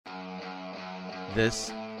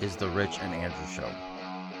This is the Rich and Andrew Show.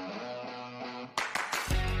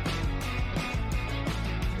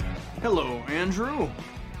 Hello, Andrew.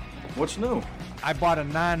 What's new? I bought a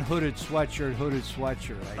non-hooded sweatshirt, I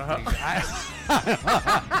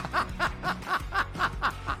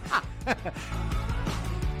think.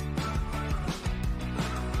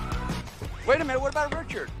 Wait a minute, what about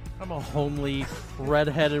Richard? I'm a homely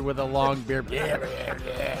redheaded with a long beard.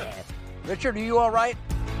 Richard, are you all right?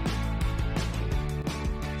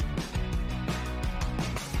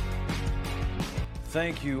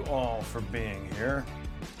 Thank you all for being here.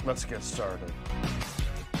 Let's get started.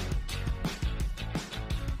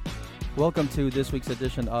 Welcome to this week's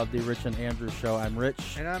edition of the Rich and Andrew Show. I'm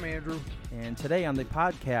Rich. And I'm Andrew. And today on the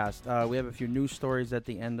podcast, we have a few news stories at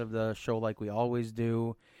the end of the show like we always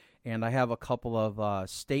do. And I have a couple of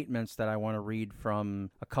statements that I want to read from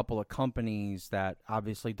a couple of companies that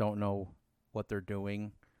obviously don't know what they're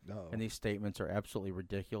doing. No. And these statements are absolutely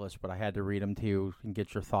ridiculous, but I had to read them to you and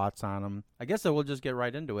get your thoughts on them. I guess we'll just get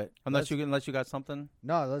right into it. Unless you got something?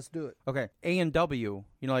 No, let's do it. Okay. A&W,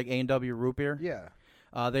 like A&W root beer? Yeah.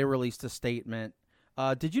 They released a statement.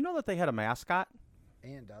 Did you know that they had a mascot?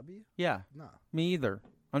 A&W? Yeah. No. Me either.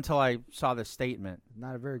 Until I saw this statement.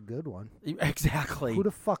 Not a very good one. Exactly. Who the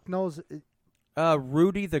fuck knows?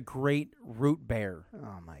 Rudy the Great Root Bear.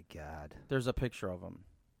 Oh, my God. There's a picture of him.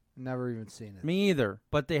 Never even seen it. Me either.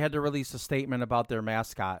 But they had to release a statement about their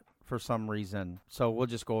mascot for some reason. So we'll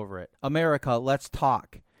just go over it. America, let's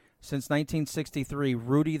talk. Since 1963,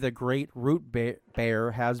 Rudy the Great Root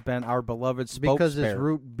Bear has been our beloved spokesbear. Because it's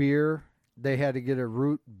root beer, they had to get a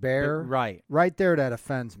root bear. Right. Right there, that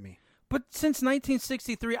offends me. But since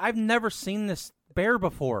 1963, I've never seen this bear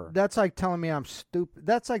before. That's like telling me I'm stupid.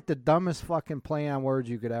 That's like the dumbest fucking play on words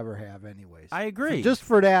you could ever have anyways. I agree. So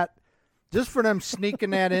just for them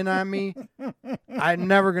sneaking that in on me, I'm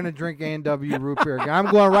never going to drink A&W root beer again. I'm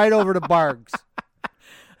going right over to Bargs.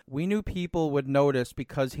 We knew people would notice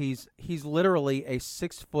because he's literally a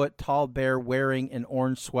 6-foot tall bear wearing an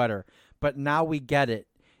orange sweater. But now we get it.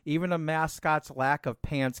 Even a mascot's lack of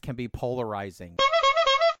pants can be polarizing.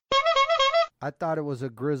 I thought it was a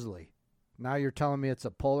grizzly. Now you're telling me it's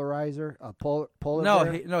a polarizer? A polar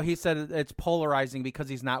bear? He said it's polarizing because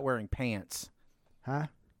he's not wearing pants. Huh?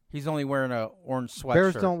 He's only wearing an orange sweatshirt.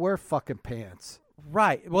 Bears don't wear fucking pants.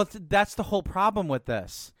 Right. Well, that's the whole problem with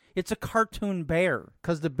this. It's a cartoon bear.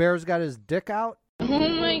 Because the bear's got his dick out? Oh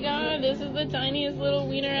my God, this is the tiniest little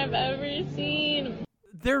wiener I've ever seen.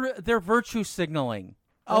 They're virtue signaling.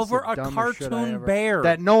 That's over the a dumbest shit I cartoon ever- bear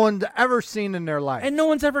that no one's ever seen in their life. and no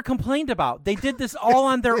one's ever complained about. They did this all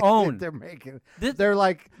on their own.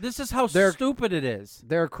 This is how stupid it is.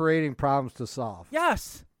 They're creating problems to solve.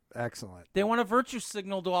 Yes, Excellent. they want a virtue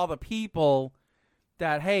signal to all the people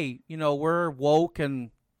that hey, we're woke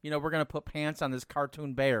and we're gonna put pants on this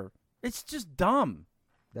cartoon bear. It's just dumb.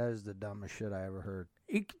 That is the dumbest shit I ever heard.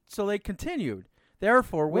 So they continued.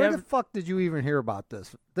 Therefore, Where the fuck did you even hear about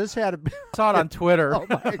this? This had to be... saw it on Twitter. Oh,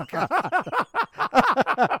 my God.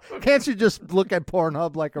 Can't you just look at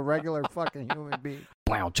Pornhub like a regular fucking human being?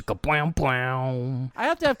 I have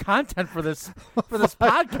to have content for this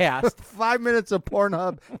podcast. 5 minutes of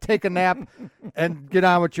Pornhub, take a nap, and get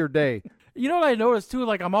on with your day. You know what I noticed, too?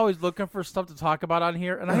 Like, I'm always looking for stuff to talk about on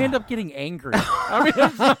here, and I end up getting angry. I'm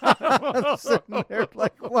sitting there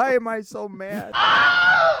like, why am I so mad?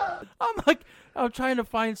 I'm trying to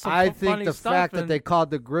find some I funny think the stuff. fact that they called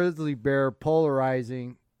the grizzly bear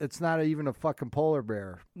polarizing, it's not even a fucking polar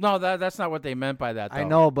bear. No, that's not what they meant by that, though. I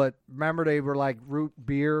know, but remember they were like root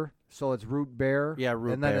beer, so it's root bear. Yeah,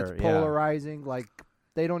 root and then bear, it's polarizing. Like,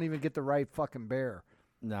 they don't even get the right fucking bear.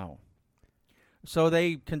 No. So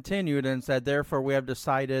they continued and said, therefore, we have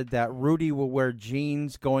decided that Rudy will wear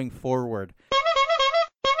jeans going forward.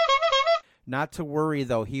 Not to worry,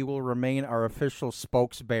 though. He will remain our official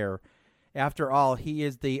spokesbear. After all, he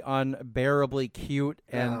is the unbearably cute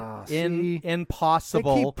and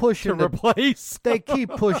impossible to replace. They keep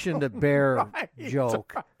pushing the bear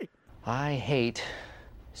joke. Right. I hate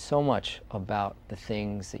so much about the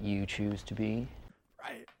things that you choose to be.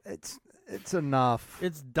 Right. It's enough.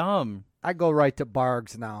 It's dumb. I go right to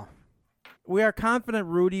Bargs now. We are confident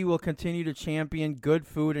Rudy will continue to champion good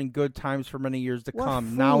food and good times for many years to What come.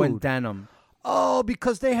 food? Now in Denham. Oh,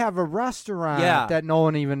 because they have a restaurant that no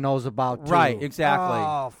one even knows about, too. Right, exactly.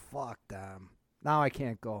 Oh, fuck them. Now I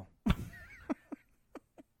can't go.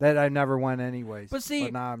 That I never went anyways. But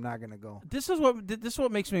see, now I'm not going to go. This is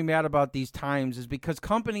what makes me mad about these times is because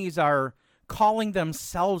companies are calling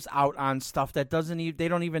themselves out on stuff that they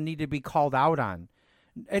don't even need to be called out on.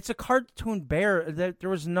 It's a cartoon bear.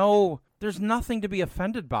 There's nothing to be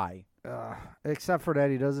offended by. Except for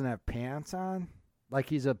that he doesn't have pants on. Like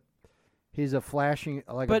he's a flashing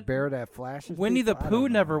like a But bear that flashes. Winnie the people? I Pooh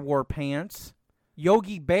don't know. never wore pants.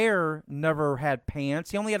 Yogi Bear never had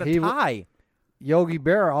pants. He only had a tie. Yogi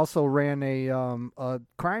Bear also ran a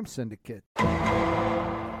crime syndicate.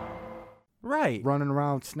 Right. Running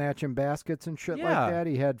around snatching baskets and shit Yeah. like that.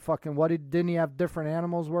 He had fucking didn't he have different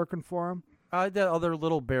animals working for him? That other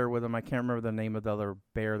little bear with him. I can't remember the name of the other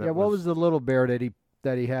bear. That What was the little bear that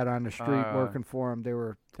he had on the street working for him? They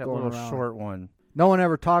were that going little around. short one? No one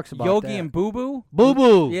ever talks about Yogi that. and Boo Boo? Boo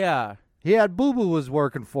Boo. Yeah. He had Boo Boo was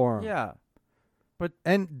working for him. Yeah.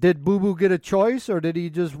 And did Boo Boo get a choice, or did he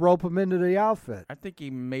just rope him into the outfit? I think he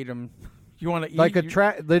made him. You want to eat? Like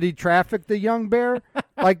did he traffic the young bear?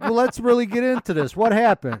 Like, well, let's really get into this. What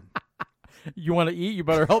happened? You want to eat? You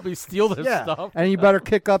better help me steal this stuff. And you better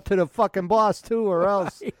kick up to the fucking boss too, or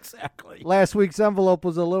else. Exactly. Last week's envelope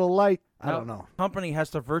was a little light. I don't know. Company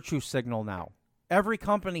has to virtue signal now. Every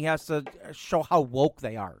company has to show how woke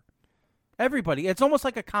they are. Everybody. It's almost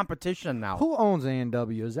like a competition now. Who owns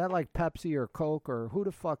A&W? Is that like Pepsi or Coke, or who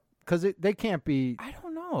the fuck? Because they can't be. I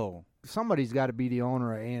don't know. Somebody's got to be the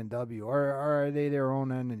owner of A&W, or are they their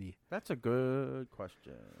own entity? That's a good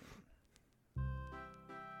question.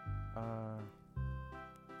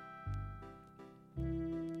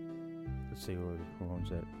 Let's see who owns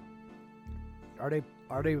it. Are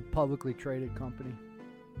they a publicly traded company?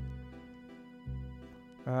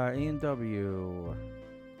 A&W,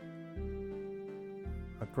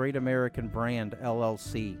 a Great American Brand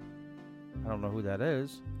LLC. I don't know who that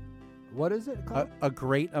is. What is it called? A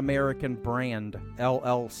Great American Brand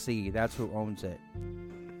LLC. That's who owns it.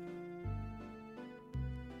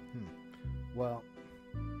 Well,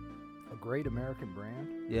 a Great American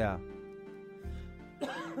Brand? Yeah.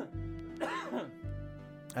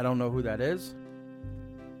 I don't know who that is.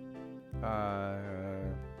 Wow.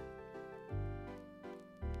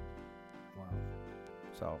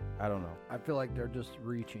 So, I don't know. I feel like they're just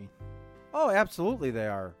reaching. Oh, absolutely they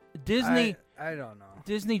are. Disney I don't know.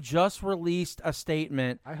 Disney just released a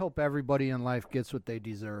statement. I hope everybody in life gets what they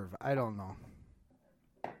deserve. I don't know.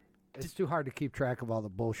 It's too hard to keep track of all the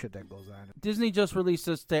bullshit that goes on. Disney just released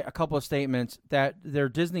a couple of statements that their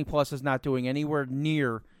Disney Plus is not doing anywhere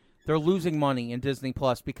near. They're losing money in Disney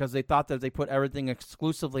Plus because they thought that if they put everything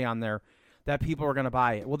exclusively on there, that people are going to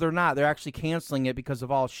buy it. Well, they're not. They're actually canceling it because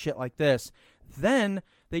of all shit like this. Then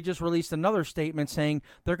they just released another statement saying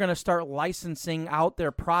they're going to start licensing out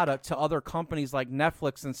their product to other companies like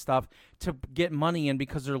Netflix and stuff to get money in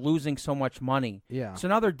because they're losing so much money. Yeah. So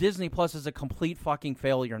now their Disney Plus is a complete fucking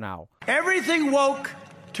failure now. Everything woke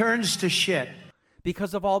turns to shit.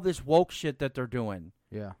 Because of all this woke shit that they're doing.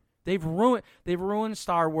 Yeah. They've ruined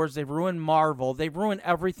Star Wars, they've ruined Marvel, they've ruined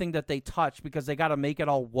everything that they touch because they got to make it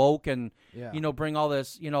all woke and bring all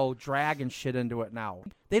this, drag and shit into it now.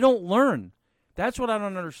 They don't learn. That's what I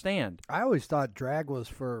don't understand. I always thought drag was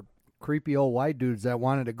for creepy old white dudes that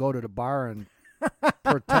wanted to go to the bar and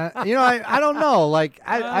pretend. I don't know. Like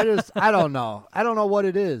I don't know. I don't know what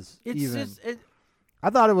it is. I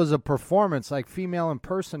thought it was a performance, like female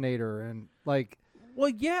impersonator, and like. Well,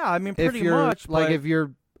 yeah, I mean, pretty much. But If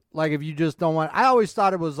you just don't want, I always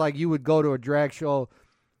thought it was like you would go to a drag show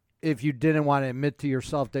if you didn't want to admit to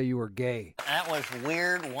yourself that you were gay. That was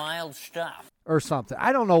weird, wild stuff. Or something.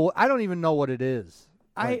 I don't know. I don't even know what it is,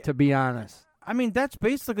 to be honest. I mean, that's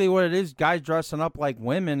basically what it is, guys dressing up like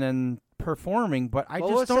women and performing, but I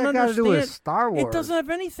just don't understand. What's that got to do with Star Wars? It doesn't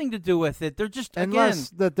have anything to do with it. They're just,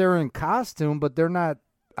 Unless that they're in costume, but they're not,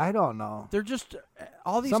 I don't know. They're just,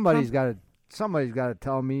 all these... Somebody's got to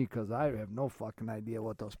tell me because I have no fucking idea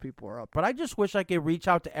what those people are up to. But I just wish I could reach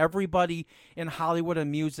out to everybody in Hollywood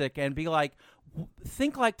and music and be like,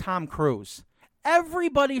 think like Tom Cruise.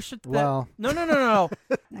 Everybody should... Well... No.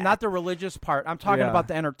 Not the religious part. I'm talking about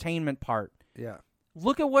the entertainment part. Yeah.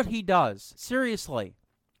 Look at what he does. Seriously.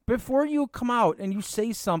 Before you come out and you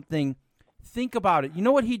say something, think about it. You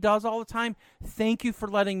know what he does all the time? Thank you for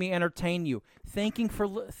letting me entertain you. Thank you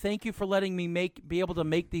for letting me be able to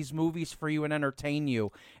make these movies for you and entertain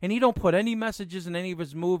you. And he don't put any messages in any of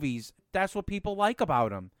his movies. That's what people like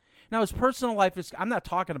about him. Now, his personal life is... I'm not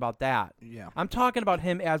talking about that. Yeah. I'm talking about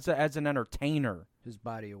him as an entertainer. His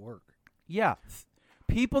body of work. Yeah.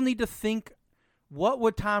 People need to think, what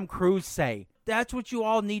would Tom Cruise say? That's what you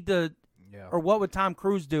all need to... Yeah. Or what would Tom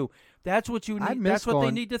Cruise do? That's what you need. That's what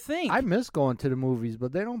they need to think. I miss going to the movies,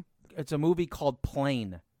 but they don't... It's a movie called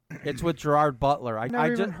Plane. It's with Gerard Butler. I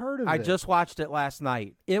never even heard of it. I just watched it last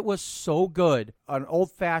night. It was so good. An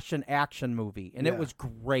old-fashioned action movie, and it was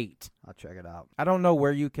great. I'll check it out. I don't know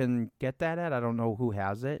where you can get that at. I don't know who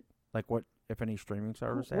has it. Like what, if any streaming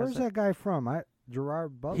service has it. Where's that guy from?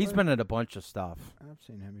 Gerard Butler? He's been in a bunch of stuff. I've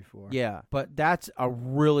seen him before. Yeah, but that's a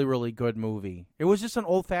really, really good movie. It was just an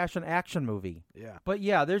old-fashioned action movie. Yeah. But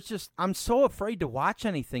yeah, I'm so afraid to watch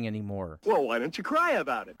anything anymore. Well, why don't you cry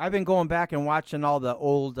about it? I've been going back and watching all the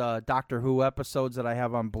old Doctor Who episodes that I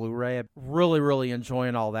have on Blu-ray. I'm really, really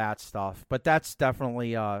enjoying all that stuff. But that's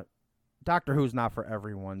definitely, Doctor Who's not for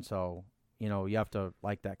everyone, so, you have to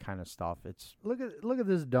like that kind of stuff. It's Look at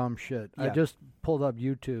this dumb shit. I Yeah. just pulled up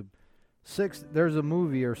YouTube. There's a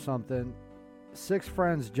movie or something. 6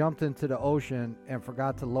 friends jumped into the ocean and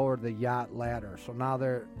forgot to lower the yacht ladder. So now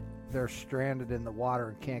they're stranded in the water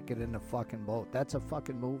and can't get in the fucking boat. That's a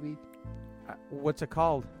fucking movie? what's it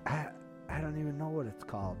called? I don't even know what it's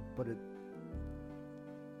called, but it...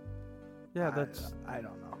 Yeah, that's... I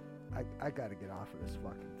don't know. I got to get off of this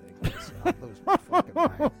fucking thing. I'll lose my fucking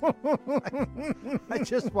mind. I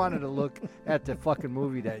just wanted to look at the fucking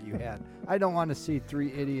movie that you had. I don't want to see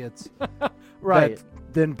 3 idiots Right.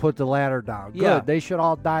 that didn't put the ladder down. Yeah. Good. They should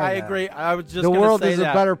all die. I then. agree. I was just The gonna world say is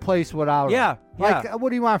that. a better place without Yeah, them. Like, yeah. what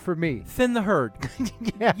do you want from me? Thin the herd.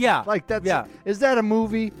 Yeah. Like, that's... Yeah. Is that a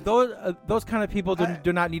movie? Those kind of people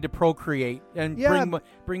do not need to procreate and Yeah.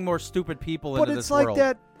 bring more stupid people But into it's this like world.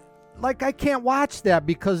 that... Like, I can't watch that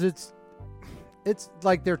because it's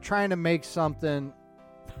like they're trying to make something...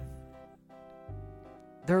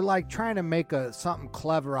 They're like trying to make something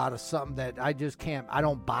clever out of something that I just can't... I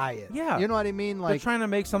don't buy it. Yeah. You know what I mean? They're Like, trying to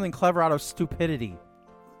make something clever out of stupidity.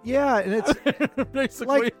 yeah, and it's...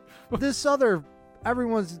 Basically. like this other...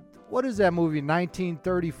 Everyone's... What is that movie?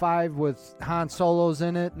 1935 with Han Solo's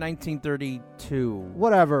in it? 1932.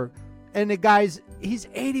 Whatever. And the guy's... He's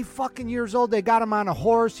 80 fucking years old. They got him on a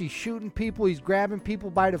horse. He's shooting people. He's grabbing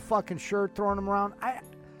people by the fucking shirt, throwing them around.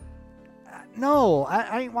 No,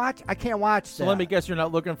 I ain't watch. I can't watch So that. let me guess, you're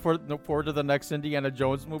not looking forward to the next Indiana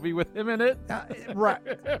Jones movie with him in it? Right.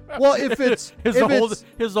 Well, if it's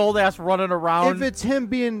his old ass running around. if it's him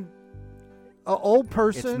being an old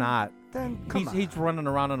person, It's not. Then come on. He's running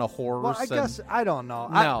around on a horse. Well, I and- guess I don't know.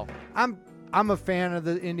 No. I'm a fan of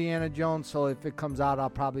the Indiana Jones, so if it comes out, I'll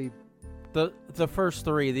probably... The first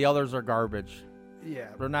 3, the others are garbage. Yeah.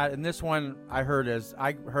 They're not. And this one I heard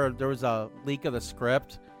there was a leak of the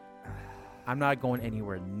script. I'm not going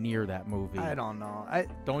anywhere near that movie. I don't know.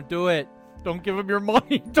 Don't do it. Don't give them your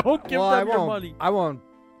money. Don't give them your money. I won't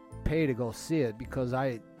pay to go see it because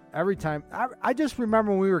every time I just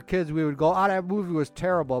remember when we were kids, we would go, "Oh, that movie was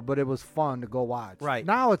terrible, but it was fun to go watch." Right.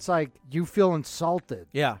 Now it's like you feel insulted.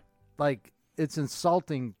 Yeah. Like it's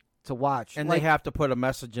insulting to watch. And like, they have to put a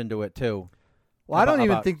message into it too. Well, I don't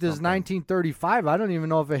even about think this is something. 1935. I don't even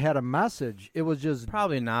know if it had a message. It was just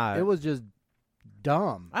Probably not. It was just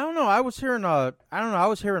dumb. I don't know. I was hearing I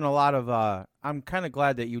was hearing a lot of I'm kind of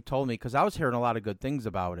glad that you told me because I was hearing a lot of good things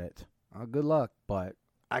about it. Good luck. But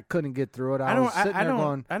I couldn't get through it. I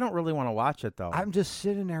don't really want to watch it though. I'm just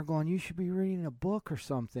sitting there going, you should be reading a book or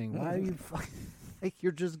something. Why are you fucking... Like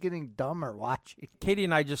you're just getting dumber watching. Katie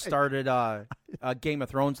and I just started Game of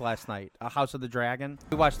Thrones last night, House of the Dragon.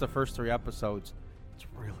 We watched the first 3 episodes. It's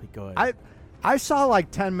really good. I saw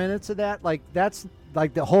like 10 minutes of that. Like that's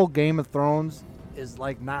like the whole Game of Thrones is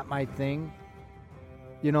like not my thing.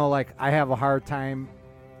 You know, like I have a hard time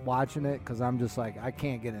watching it because I'm just like I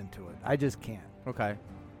can't get into it. I just can't. Okay.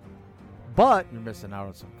 But You're missing out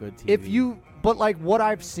on some good TV. but like what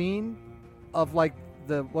I've seen of like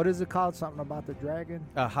what is it called? Something about the dragon?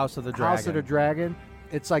 House of the Dragon. House of the Dragon.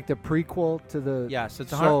 It's like the prequel to the... Yes,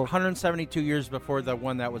 it's 172 years before the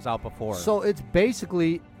one that was out before. So it's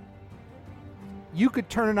basically... You could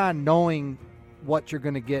turn it on knowing what you're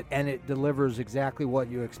going to get, and it delivers exactly what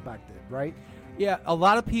you expected, right? Yeah, a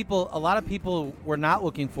lot of people were not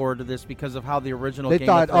looking forward to this because of how the original They Game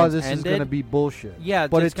thought, of Thrones this is ended. going to be bullshit. Yeah,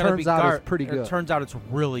 but it's it gonna turns be out it's pretty good. It turns out it's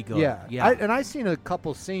really good. Yeah. Yeah. And I seen a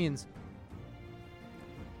couple scenes,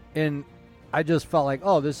 and I just felt like,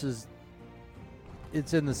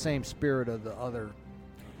 it's in the same spirit of the other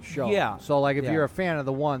show. Yeah. So, like, if Yeah. you're a fan of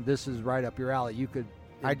the one, this is right up your alley. You could...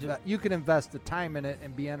 you can invest the time in it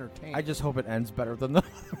and be entertained. I just hope it ends better than the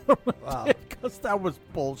other one Wow. because that was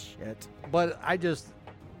bullshit. But I just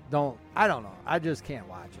don't. I don't know. I just can't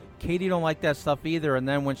watch it. Katie don't like that stuff either, and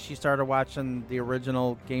then when she started watching the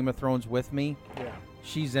original Game of Thrones with me,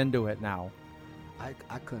 she's into it now. I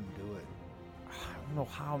couldn't do it. I don't know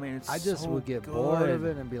how, man. It's I just so would get good. bored of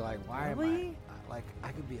it and be like, why am Really? I? Like,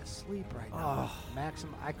 I could be asleep right now.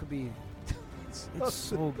 Maximum, I could be. It's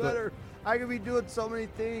so good. better. I could be doing so many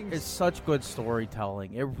things. It's such good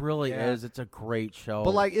storytelling. It really is. It's a great show.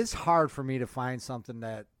 But like, it's hard for me to find something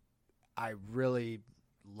that I really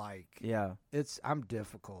like. Yeah. I'm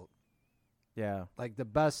difficult. Yeah. Like the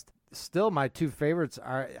best still my two favorites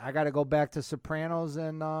are. I got to go back to Sopranos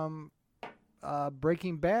and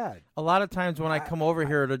Breaking Bad. A lot of times when I come over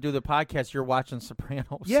here to do the podcast, you're watching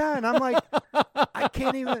Sopranos. Yeah, and I'm like, I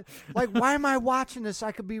can't even. Like, why am I watching this?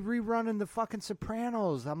 I could be rerunning the fucking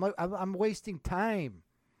Sopranos. I'm wasting time.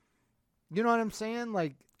 You know what I'm saying?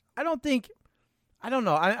 Like, I don't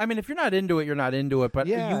know. I mean, if you're not into it, you're not into it. But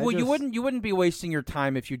yeah, you wouldn't be wasting your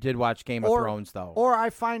time if you did watch Game of Thrones, though. Or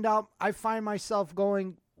I find myself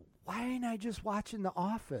going, why ain't I just watching The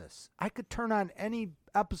Office? I could turn on any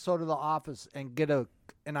episode of The Office and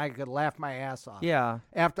and I could laugh my ass off. Yeah.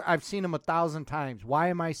 After I've seen them 1,000 times, why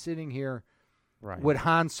am I sitting here right. with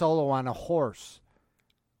Han Solo on a horse,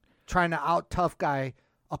 trying to out tough guy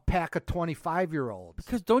a pack of 25-year-olds?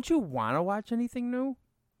 Because don't you want to watch anything new?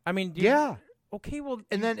 I mean, yeah. Okay, well,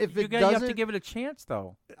 and then if it you doesn't, have to give it a chance,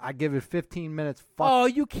 though. I give it 15 minutes. Oh,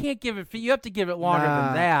 you can't give it. You have to give it longer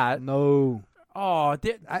than that. No. Oh,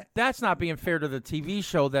 that's not being fair to the TV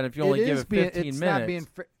show. Then, if you only give it 15 minutes, not being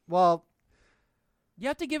fair. Well, you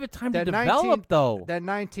have to give it time to develop, though. That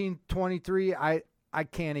 1923, I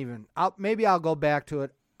can't even. Maybe I'll go back to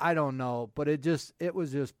it. I don't know, but it just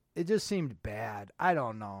seemed bad. I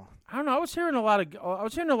don't know. I was hearing a lot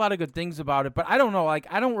of good things about it, but I don't know. Like,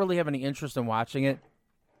 I don't really have any interest in watching it.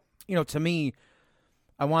 You know, to me,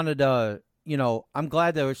 I wanted to. You know, I'm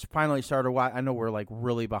glad that it's finally started. I know we're like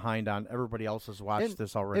really behind on everybody else has watched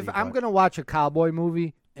this already. If I'm gonna watch a cowboy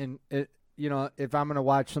movie, and if I'm gonna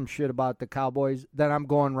watch some shit about the Cowboys, then I'm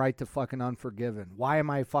going right to fucking Unforgiven. Why am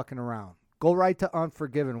I fucking around? Go right to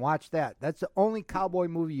Unforgiven. Watch that. That's the only cowboy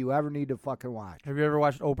movie you ever need to fucking watch. Have you ever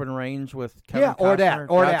watched Open Range with Kevin Costner?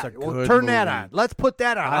 Or That's that. A Well, good turn movie. that on. Let's put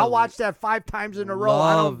that on. I'll watch that 5 times in a row.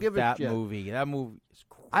 I don't give a shit. That movie is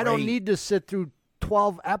great. I don't need to sit through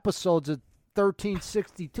 12 episodes of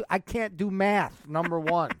 1362. I can't do math. Number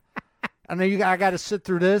one. I know I got to sit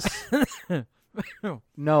through this.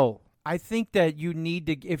 No. I think that you need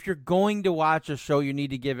to. If you're going to watch a show, you need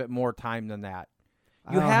to give it more time than that.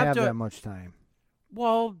 I don't have that much time.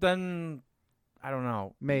 Well, then, I don't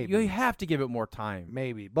know. Maybe. You have to give it more time.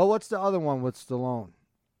 Maybe. But what's the other one with Stallone?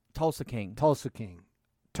 Tulsa King.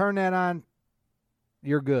 Turn that on.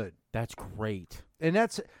 You're good. That's great. And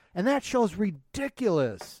that show's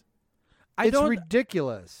ridiculous. It's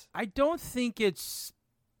ridiculous. I don't think it's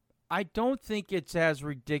as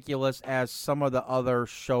ridiculous as some of the other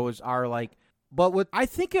shows are. Like, but I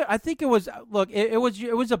think it was. Look, it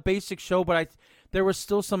was a basic show, but there was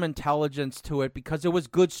still some intelligence to it because it was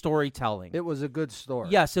good storytelling. It was a good story.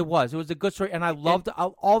 Yes, it was. It was a good story, and I loved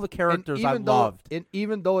all the characters. I loved. And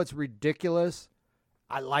even though it's ridiculous,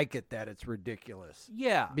 I like it that it's ridiculous.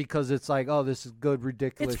 Yeah, because it's like, oh, this is good,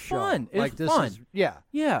 ridiculous. It's show. fun. Like, it's fun.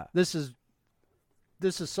 Yeah.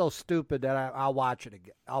 This is so stupid that I'll watch it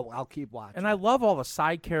again. I'll keep watching. And I love all the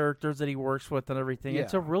side characters that he works with and everything. Yeah.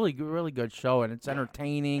 It's a really good show, and it's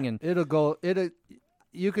entertaining. And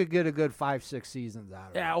you could get a good 5-6 seasons out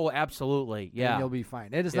of it. Yeah, oh, absolutely. Yeah, and you'll be fine.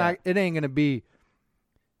 It ain't going to be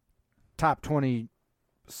top 20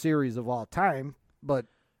 series of all time, but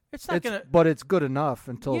but it's good enough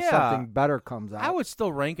until something better comes out. I would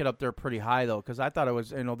still rank it up there pretty high though, because I thought it was,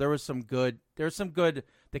 there was some good.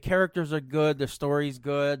 The characters are good. The story's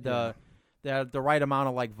good. The right amount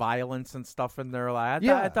of like violence and stuff in there. Like,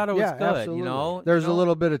 I thought it was good. Absolutely. There's a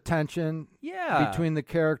little bit of tension. Between the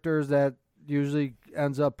characters that usually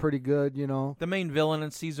ends up pretty good. The main villain in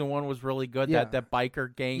season 1 was really good. Yeah. That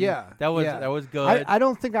biker gang. That was good. I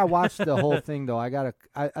don't think I watched the whole thing though. I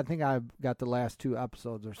think I got the last 2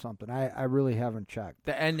 episodes or something. I really haven't checked.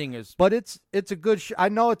 The ending is. But it's a good show. I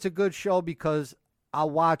know it's a good show because I'll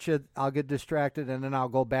watch it, I'll get distracted, and then I'll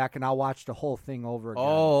go back and I'll watch the whole thing over again.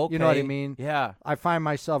 Oh, okay. You know what I mean? Yeah. I find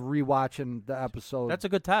myself rewatching the episode. That's a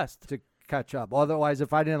good test to catch up. Otherwise,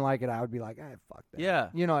 if I didn't like it, I would be like, fuck that. Yeah.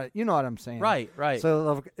 You know what I'm saying? Right.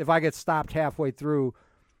 So if I get stopped halfway through,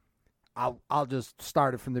 I'll just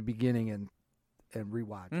start it from the beginning and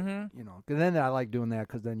rewatch it. Because then I like doing that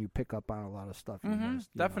because then you pick up on a lot of stuff. You missed,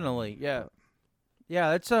 Definitely. Yeah.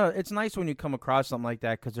 Yeah. It's nice when you come across something like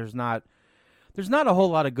that because there's not a whole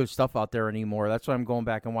lot of good stuff out there anymore. That's why I'm going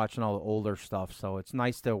back and watching all the older stuff. So it's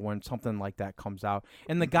nice to when something like that comes out.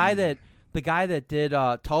 And the guy that did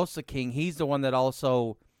Tulsa King, he's the one that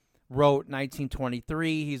also wrote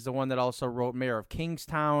 1923. He's the one that also wrote Mayor of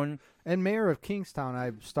Kingstown. And Mayor of Kingstown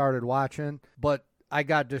I started watching, but I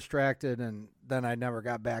got distracted and then I never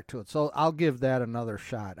got back to it. So I'll give that another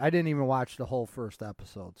shot. I didn't even watch the whole first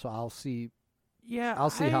episode, so I'll see. Yeah, I'll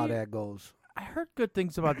see how that goes. I heard good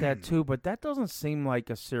things about that too, but that doesn't seem like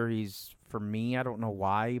a series for me. I don't know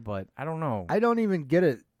why, but I don't know. I don't even get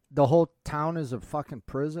it. the whole town is a fucking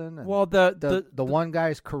prison. And Well, the one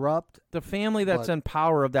guy's corrupt. The family that's But- in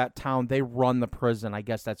power of that town, they run the prison. I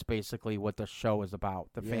guess that's basically what the show is about.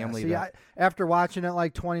 The family. See, after watching it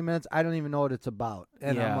like 20 minutes, I don't even know what it's about,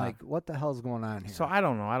 and I'm Yeah. like, what the hell's going on here? So I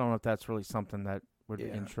don't know. I don't know if that's really something that would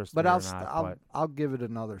interest But me I'll, or not. I'll but I'll give it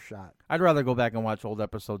another shot. I'd rather go back and watch old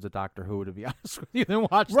episodes of Doctor Who, to be honest with you, than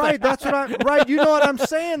watch Right, that. that's what I'm. Right, you know what I'm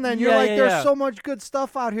saying? Then you're Yeah, like, yeah, there's yeah. so much good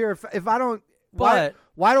stuff out here. If I don't, But-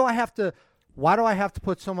 why do I have to? Why do I have to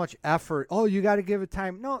put so much effort? Oh, you got to give it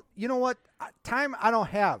time. No, you know what? Time I don't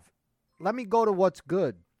have. Let me go to what's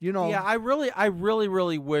good. You know. Yeah, I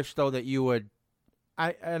really wish though that you would.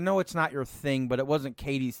 I know it's not your thing, but it wasn't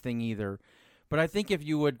Katie's thing either. But I think if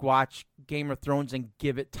you would watch Game of Thrones and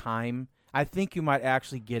give it time, I think you might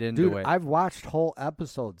actually get into Dude, it. I've watched whole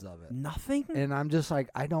episodes of it. Nothing? And I'm just like,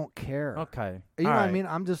 I don't care. Okay. You know All what I right. mean?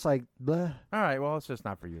 I'm just like, bleh. All right, well, it's just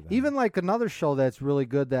not for you then. Even like another show that's really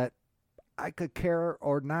good that I could care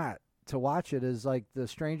or not to watch it is like the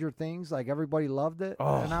Stranger Things. Like everybody loved it.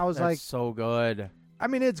 Oh, and I was that's like, so good. I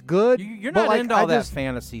mean, it's good. You're but not like, into all I that just,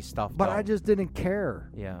 fantasy stuff, But though. I just didn't care.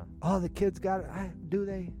 Yeah. Oh, the kids got it. Do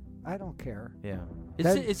they? I don't care. Yeah.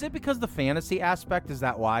 That- Is it because the fantasy aspect? Is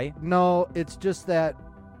that why? No, it's just that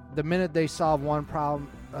the minute they solve one problem,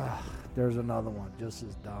 there's another one just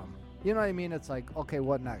as dumb. You know what I mean? It's like, okay,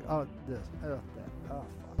 what next? Oh, this. Oh, that. Oh,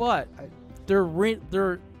 fuck. But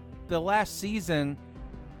they're the last season.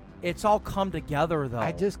 It's all come together though.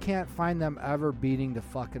 I just can't find them ever beating the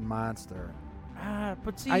fucking monster.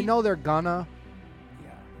 But see, I know they're gonna. Yeah.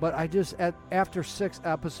 But I just after 6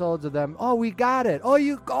 episodes of them, oh, we got it.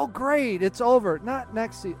 Oh, great, it's over. Not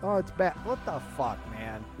next season. Oh, it's back. What the fuck,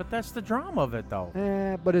 man? But that's the drama of it though.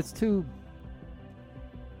 But it's too.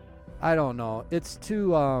 I don't know. It's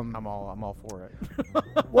too. I'm all for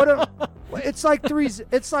it. It's like Three's.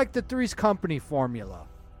 It's like the Three's Company formula.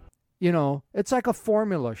 You know, it's like a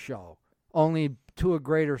formula show, only to a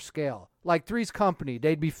greater scale. Like Three's Company,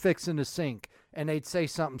 they'd be fixing the sink and they'd say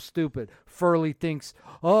something stupid. Furley thinks,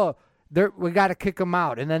 oh, we got to kick him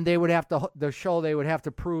out, and then they would have to they would have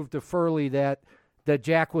to prove to Furley that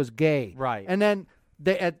Jack was gay. Right. And then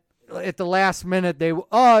they at the last minute it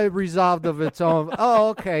resolved of its own. Oh,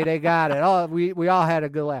 okay, they got it. Oh, we all had a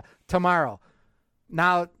good laugh. Tomorrow.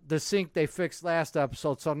 Now the sink they fixed last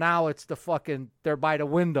episode, so now it's they're by the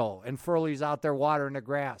window and Furley's out there watering the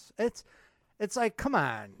grass. It's like, come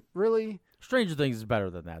on, really? Stranger Things is better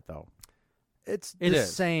than that though. It's It the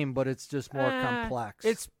is. same, but it's just more complex.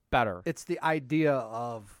 It's better. It's the idea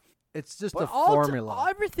of it's just But a formula.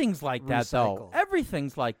 Everything like that though. Recycle.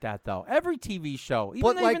 Everything's like that though. Every TV show,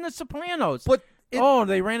 But, like- even The Sopranos. But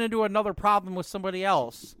they ran into another problem with somebody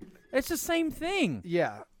else. It's the same thing.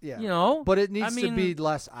 yeah. You know, But it needs I to mean, be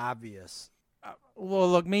less obvious. Well,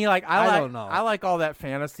 look, me like I don't know. I like all that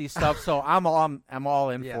fantasy stuff, so I'm all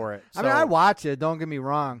in Yeah. for it. I mean, So- I watch it. Don't get me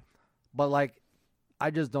wrong, but like, I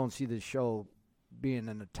just don't see this show being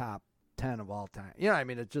in the top 10 of all time. You know what I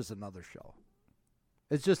mean? It's just another show.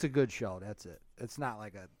 It's just a good show. That's it. It's not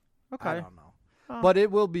like I Okay. don't know. But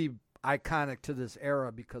it will be iconic to this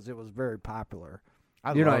era because it was very popular.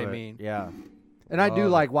 I You know love what I it. mean? Yeah. And I do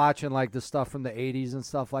Love like watching like the stuff from the 80s and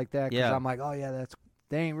stuff like that because Yeah. I'm like, oh, yeah,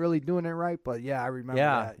 they ain't really doing it right. But, yeah, I remember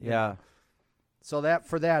Yeah. that. you Yeah. know. So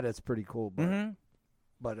for that, it's pretty cool. But, Mhm.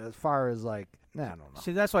 but as far as like, I don't know.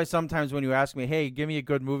 See, that's why sometimes when you ask me, "Hey, give me a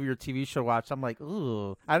good movie or TV show to watch," I'm like,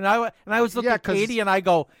 "Ooh," and I was looking Yeah, at 'cause Katie and I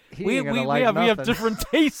go, he "We ain't gonna like have nothing." different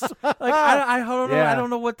tastes." Like I don't know, Yeah. I don't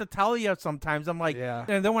know what to tell you. Sometimes I'm like, Yeah.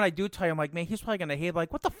 and then when I do tell you, I'm like, "Man, he's probably gonna hate."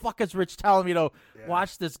 Like, what the fuck is Rich telling me to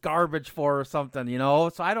watch this garbage for or something? You know?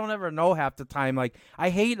 So I don't ever know half the time. Like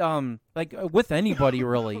I hate like with anybody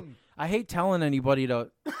really. I hate telling anybody to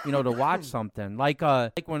to watch something. Like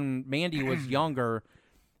when Mandy was younger.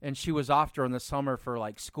 And she was off during the summer for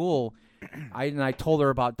like school. I told her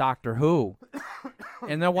about Doctor Who,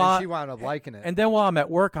 and then while And she wound up liking it. and then while I'm at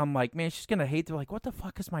work, I'm like, man, she's gonna hate it. Like, what the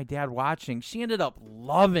fuck is my dad watching? She ended up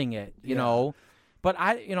loving it, you know. But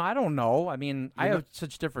I don't know. I mean, I have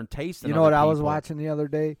such different tastes. You know what I was watching the other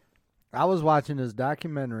day? I was watching this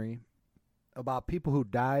documentary about people who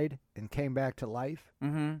died and came back to life.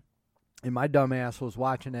 Mm-hmm. And my dumb ass was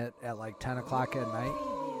watching it at like 10 o'clock at night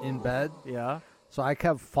in bed. Yeah. So I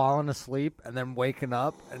kept falling asleep and then waking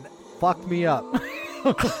up and it fucked me up.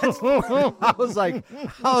 I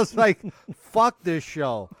was like, fuck this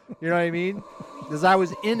show. You know what I mean? Because I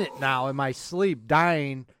was in it now in my sleep,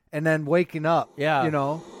 dying and then waking up. Yeah. You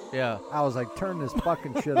know? Yeah. I was like, turn this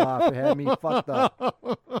fucking shit off. It had me fucked up.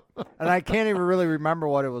 And I can't even really remember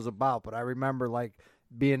what it was about, but I remember like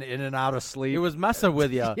being in and out of sleep. It was messing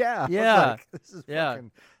with you. Yeah. I was Yeah. like, this is Yeah.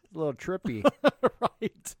 fucking, a little trippy.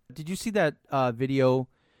 Right. Did you see that video?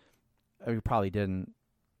 Oh, you probably didn't.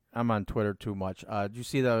 I'm on Twitter too much. Did you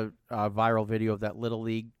see the viral video of that Little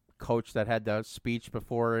League coach that had the speech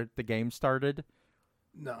before the game started?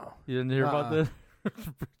 No. You didn't hear about this?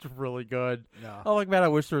 It's really good. No. Oh, like, man, I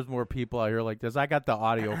wish there was more people out here like this. I got the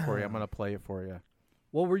audio for you. I'm going to play it for you.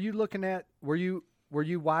 Well, were you looking at? Were you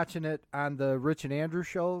watching it on the Rich and Andrew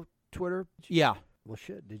show Twitter? Yeah. Well,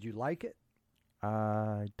 shit. Did you like it?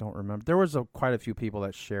 I don't remember. There was quite a few people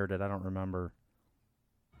that shared it. I don't remember.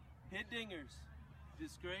 Hit dingers.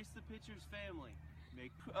 Disgrace the pitcher's family.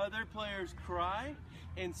 Make other players cry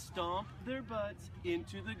and stomp their butts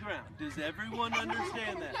into the ground. Does everyone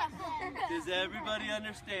understand that? Does everybody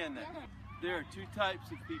understand that? There are two types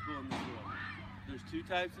of people in this world. There's two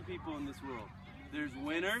types of people in this world. There's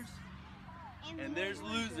winners and there's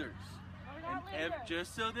losers. And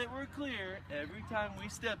just so that we're clear, every time we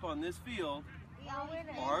step on this field,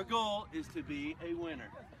 our goal is to be a winner.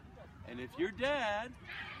 And if your dad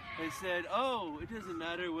has said, oh, it doesn't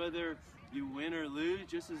matter whether you win or lose,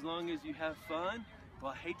 just as long as you have fun,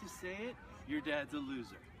 well, I hate to say it, your dad's a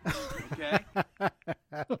loser. Okay?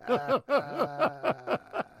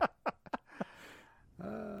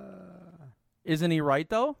 Isn't he right,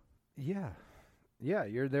 though? Yeah. Yeah,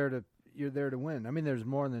 you're there to win. I mean, there's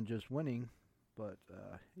more than just winning, but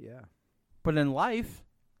yeah. But in life,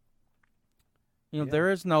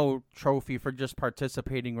 there is no trophy for just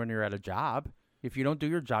participating when you're at a job. If you don't do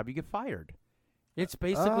your job, you get fired. It's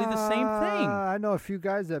basically the same thing. I know a few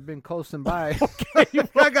guys that have been coasting by. Okay,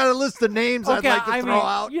 I got a list of names I'd like to throw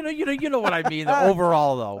out. You know what I mean.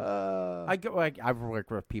 Overall, though, I've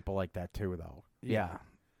worked with people like that too, though. Yeah.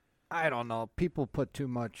 I don't know. People put too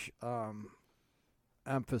much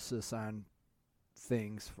emphasis on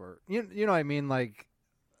things for you know what I mean. Like,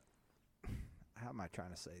 how am I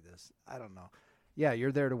trying to say this? I don't know. Yeah,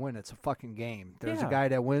 you're there to win. It's a fucking game. There's a guy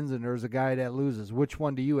that wins and there's a guy that loses. Which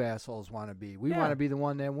one do you assholes want to be? We want to be the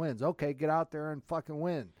one that wins. Okay, get out there and fucking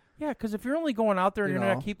win. Yeah, because if you're only going out there and you're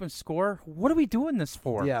not keeping score, what are we doing this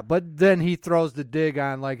for? Yeah, but then he throws the dig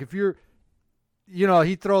on, like, if you're,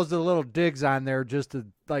 he throws the little digs on there just to,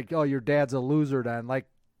 like, oh, your dad's a loser then. Like,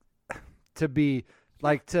 to be,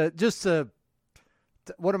 like,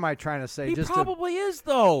 what am I trying to say? He probably is,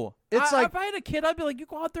 though. It's like, if I had a kid, I'd be like, you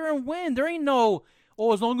go out there and win. There ain't no,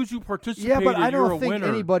 as long as you participate, yeah, but I don't think winner.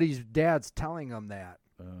 anybody's dad's telling them that.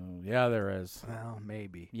 Yeah, there is. Well,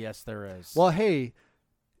 maybe. Yes, there is. Well, hey,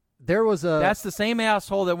 there was a... That's the same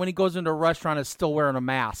asshole that when he goes into a restaurant is still wearing a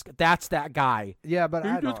mask. That's that guy. Yeah, but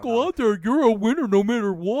I just go out there. You're a winner no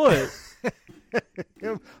matter what.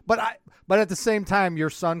 But at the same time, your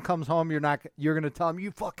son comes home. You're going to tell him,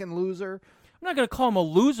 you fucking loser. I'm not going to call him a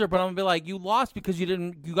loser, but I'm going to be like, you lost because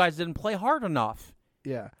you guys didn't play hard enough.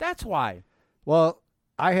 Yeah. That's why. Well,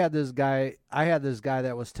 I had this guy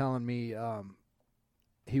that was telling me,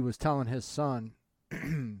 he was telling his son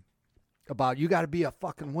about, you got to be a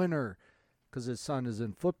fucking winner, because his son is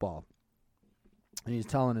in football. And he's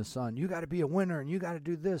telling his son, you got to be a winner, and you got to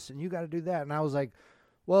do this, and you got to do that. And I was like,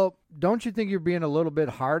 well, don't you think you're being a little bit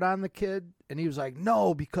hard on the kid? And he was like,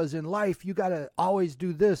 no, because in life you got to always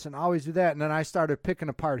do this and always do that. And then I started picking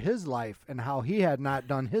apart his life and how he had not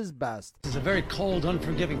done his best. This is a very cold,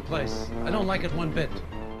 unforgiving place. I don't like it one bit.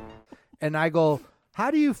 And I go,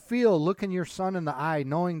 how do you feel looking your son in the eye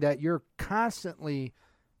knowing that you're constantly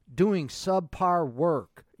doing subpar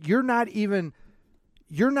work? You're not even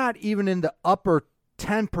in the upper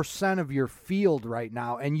 10% of your field right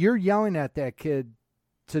now, and you're yelling at that kid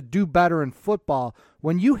to do better in football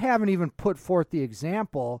when you haven't even put forth the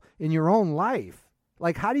example in your own life.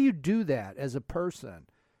 Like, how do you do that as a person?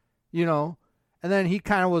 And then he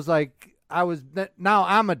kind of was like, now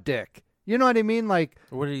I'm a dick. You know what I mean? Like,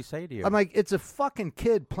 what did he say to you? I'm like, it's a fucking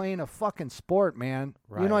kid playing a fucking sport, man.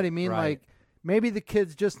 Right, you know what I mean? Right. Like, maybe the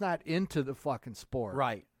kid's just not into the fucking sport.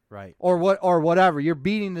 Right. Or whatever. You're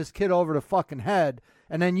beating this kid over the fucking head,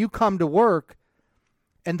 and then you come to work,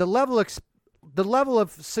 and the level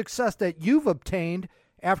of success that you've obtained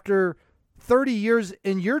after 30 years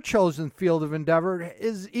in your chosen field of endeavor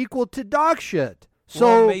is equal to dog shit.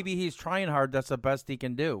 So maybe he's trying hard. That's the best he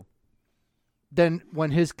can do. Then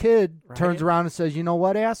when his kid turns around and says, you know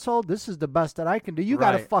what, asshole, this is the best that I can do, you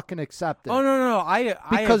got to fucking accept it. Oh, no.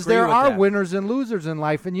 Because there are winners and losers in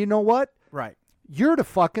life, and you know what? Right. You're the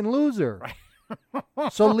fucking loser.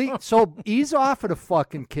 Right. So ease off of the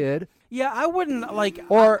fucking kid. Yeah, I wouldn't like.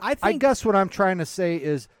 Or I guess what I'm trying to say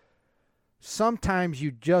is sometimes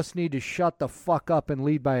you just need to shut the fuck up and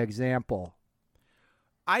lead by example.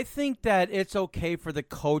 I think that it's okay for the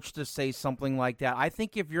coach to say something like that. I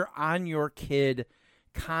think if you're on your kid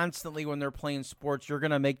constantly when they're playing sports, you're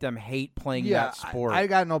going to make them hate playing that sport. I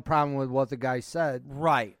got no problem with what the guy said.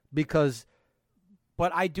 Right. Because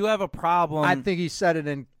but I do have a problem. I think he said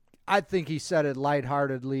it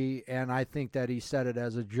lightheartedly, and I think that he said it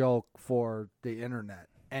as a joke for the internet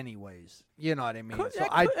anyways. You know what I mean?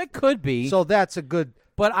 It could be. So that's a good.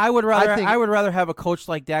 But I would rather have a coach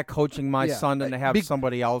like that coaching my son than to have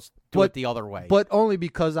somebody else do it the other way. But only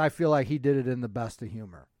because I feel like he did it in the best of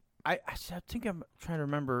humor. I think I'm trying to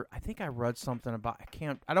remember. I think I read something about.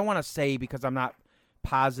 I don't want to say because I'm not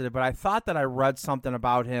positive, but I thought that I read something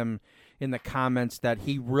about him in the comments that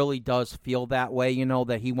he really does feel that way. You know,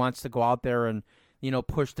 that he wants to go out there and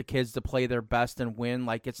push the kids to play their best and win.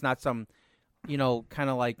 Like it's not some kind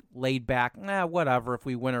of like laid back, whatever, if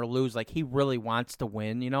we win or lose. Like, he really wants to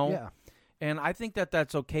win, Yeah. And I think that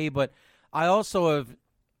that's okay, but I also have,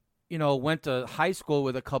 went to high school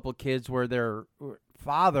with a couple kids where their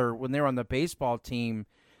father, when they were on the baseball team,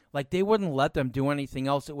 like, they wouldn't let them do anything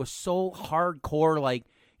else. It was so hardcore, like,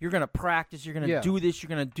 you're going to practice, you're going to do this, you're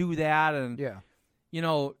going to do that, and,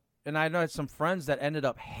 and I know some friends that ended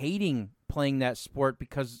up hating playing that sport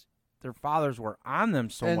because their fathers were on them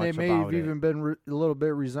so much about it. And they may have even been a little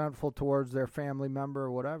bit resentful towards their family member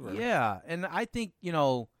or whatever. Yeah, and I think,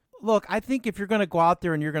 look, I think if you're going to go out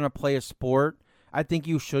there and you're going to play a sport, I think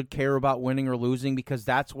you should care about winning or losing because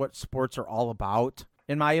that's what sports are all about,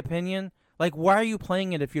 in my opinion. Like, why are you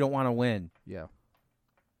playing it if you don't want to win? Yeah.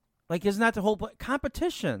 Like, isn't that the whole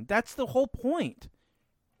competition? That's the whole point.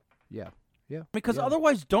 Yeah. Yeah. Because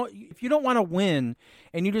otherwise, if you don't want to win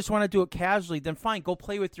and you just want to do it casually, then fine, go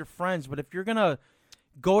play with your friends. But if you're going to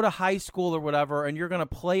go to high school or whatever and you're going to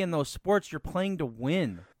play in those sports, you're playing to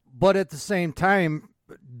win. But at the same time,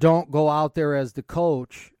 don't go out there as the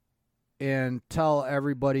coach and tell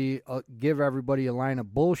everybody, give everybody a line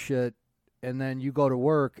of bullshit, and then you go to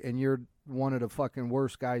work and you're one of the fucking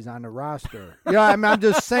worst guys on the roster. I'm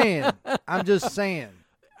just saying.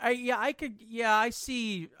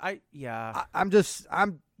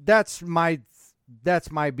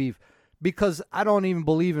 That's my beef, because I don't even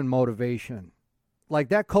believe in motivation. Like,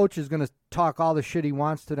 that coach is going to talk all the shit he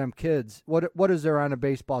wants to them kids. What is there on a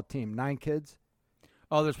baseball team? 9 kids?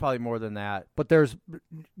 Oh, there's probably more than that. But there's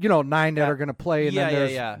 9 that are going to play, and then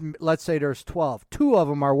there's let's say there's 12. 2 of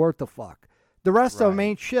them are worth the fuck. The rest of them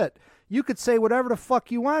ain't shit. You could say whatever the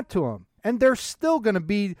fuck you want to them, and they're still going to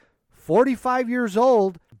be 45 years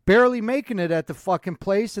old, barely making it at the fucking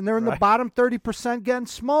place, and they're in the bottom 30% getting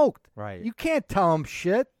smoked. Right. You can't tell them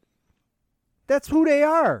shit. That's who they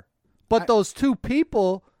are. But those 2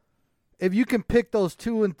 people, if you can pick those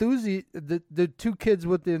 2 the 2 kids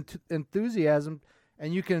with the enthusiasm,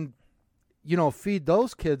 and you can, feed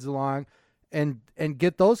those kids along and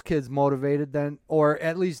get those kids motivated, then, or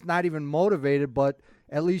at least not even motivated, but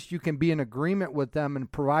at least you can be in agreement with them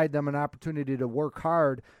and provide them an opportunity to work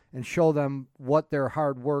hard and show them what their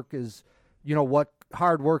hard work is, what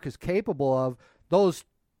hard work is capable of. Those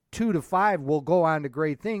 2 to 5 will go on to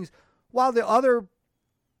great things, while the other,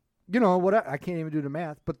 I can't even do the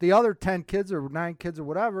math, but the other 10 kids or 9 kids or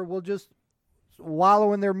whatever will just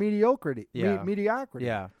wallow in their mediocrity. Mediocrity.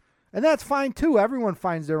 Yeah. And that's fine too. Everyone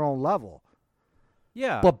finds their own level.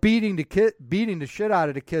 Yeah. But beating the shit out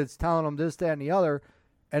of the kids, telling them this, that, and the other,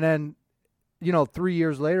 and then, 3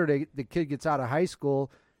 years later, the kid gets out of high school,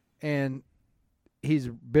 and he's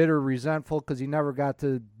bitter, resentful because he never got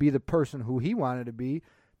to be the person who he wanted to be,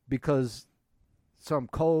 because some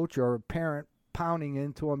coach or a parent pounding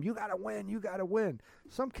into him, you got to win, you got to win.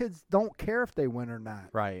 Some kids don't care if they win or not.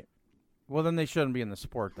 Right. Well, then they shouldn't be in the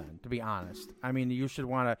sport. Then, to be honest, I mean, you should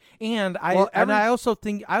want to. And I also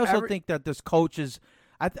think that this coach is.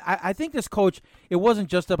 I think this coach. It wasn't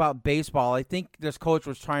just about baseball. I think this coach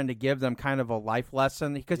was trying to give them kind of a life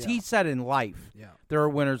lesson, because he said in life there are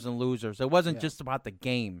winners and losers. It wasn't just about the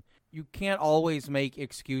game. You can't always make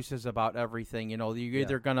excuses about everything. You're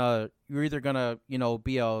either gonna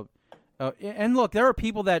be a. And look, there are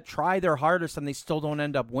people that try their hardest and they still don't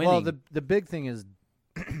end up winning. Well, the big thing is.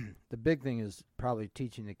 The big thing is probably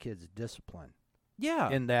teaching the kids discipline. Yeah.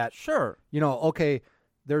 In that, sure. Okay,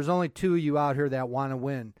 there's only 2 of you out here that want to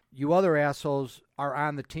win. You other assholes are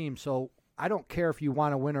on the team, so I don't care if you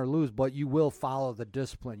want to win or lose, but you will follow the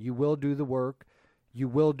discipline. You will do the work, you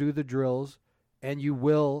will do the drills, and you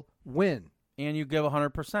will win. And you give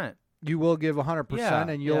 100%. You will give 100%,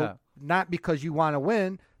 and you'll not because you want to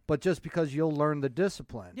win, but just because you'll learn the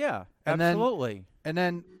discipline. Yeah, and absolutely.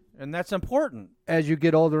 And that's important. As you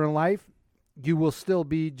get older in life, you will still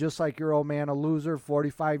be just like your old man, a loser,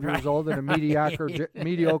 45 years old, in a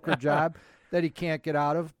mediocre job that he can't get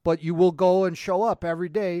out of. But you will go and show up every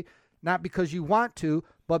day, not because you want to,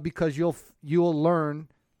 but because you'll learn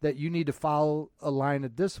that you need to follow a line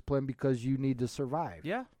of discipline because you need to survive.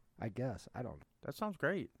 Yeah. I guess. I don't know. That sounds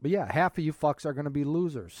great. But yeah, half of you fucks are going to be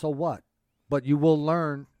losers. So what? But you will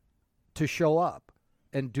learn to show up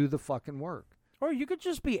and do the fucking work. Or you could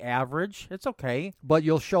just be average. It's okay. But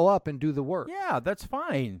you'll show up and do the work. Yeah, that's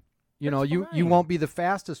fine. You know, you won't be the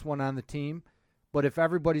fastest one on the team, but if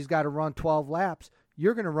everybody's got to run 12 laps,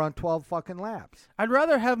 you're going to run 12 fucking laps. I'd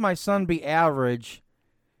rather have my son be average,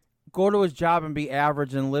 go to his job and be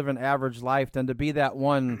average and live an average life than to be that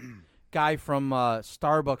one guy from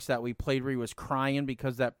Starbucks that we played where he was crying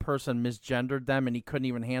because that person misgendered them and he couldn't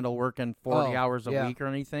even handle working 40 hours a week or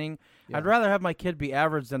anything. Yeah. I'd rather have my kid be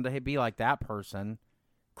average than to be like that person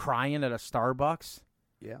crying at a Starbucks.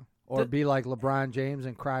 Yeah. Or be like LeBron James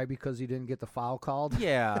and cry because he didn't get the foul called.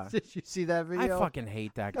 Yeah. Did you see that video? I fucking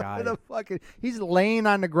hate that guy. He's laying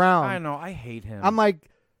on the ground. I know. I hate him. I'm like,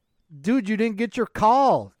 dude, you didn't get your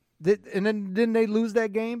call. And then didn't they lose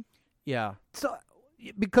that game? Yeah. So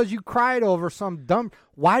because you cried over some dumb.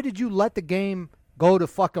 Why did you let the game go to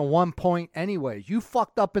fucking 1 point anyways? You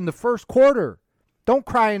fucked up in the first quarter. Don't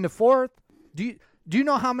cry in the fourth. Do you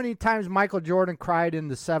know how many times Michael Jordan cried in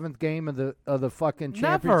the 7th game of the fucking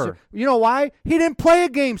championship? Never. You know why? He didn't play a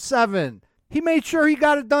game 7. He made sure he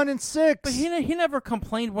got it done in 6. But he never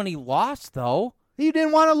complained when he lost, though. He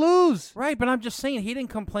didn't want to lose. Right, but I'm just saying he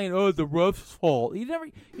didn't complain, oh, the ref's fault.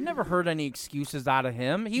 You never heard any excuses out of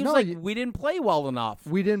him. He was we didn't play well enough.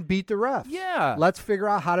 We didn't beat the refs. Yeah. Let's figure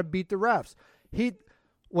out how to beat the refs.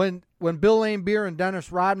 When Bill Laimbeer and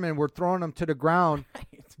Dennis Rodman were throwing him to the ground,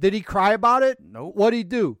 did he cry about it? Nope. What'd he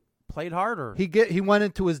do? Played harder. He went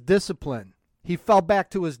into his discipline. He fell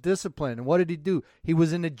back to his discipline. And what did he do? He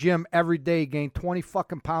was in the gym every day, gained 20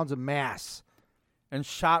 fucking pounds of mass. And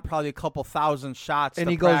shot probably a couple thousand shots. And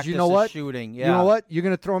to he goes, you know what? Shooting. Yeah. You know what? You're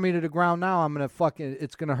gonna throw me to the ground now. I'm gonna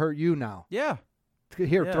it's gonna hurt you now. Yeah.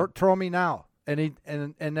 Here, yeah. throw me now. And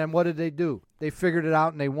then what did they do? They figured it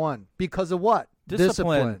out and they won because of what?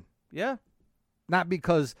 Discipline. Yeah. Not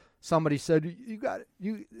because somebody said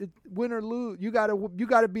win or lose. You got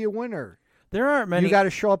to be a winner. There aren't many. You got to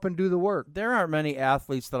show up and do the work. There aren't many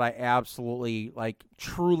athletes that I absolutely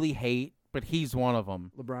truly hate. But he's one of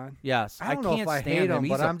them. LeBron? Yes. I don't can't know if I stand hate him,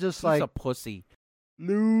 but I'm just like... He's a pussy.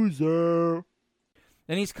 Loser.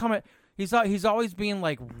 And he's coming... He's always being,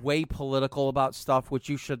 way political about stuff, which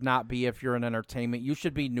you should not be if you're in entertainment. You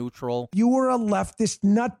should be neutral. You are a leftist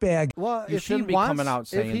nutbag. Well, you shouldn't be coming out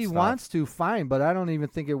saying if he stuff. wants to, fine, but I don't even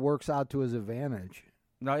think it works out to his advantage.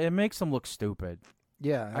 No, it makes him look stupid.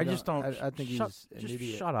 Yeah. I just don't... I think he's an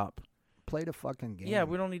idiot. Shut up. Play the fucking game. Yeah,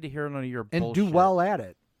 we don't need to hear none of your and bullshit. do well at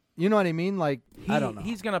it. You know what I mean? I don't know.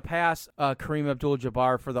 He's going to pass Kareem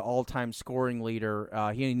Abdul-Jabbar for the all-time scoring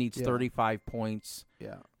leader. He needs 35 points.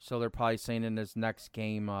 Yeah. So they're probably saying in his next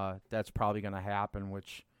game that's probably going to happen,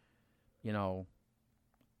 which, I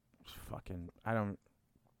don't...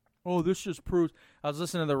 Oh, this just proves... I was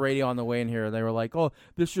listening to the radio on the way in here, and they were like, oh,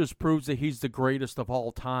 this just proves that he's the greatest of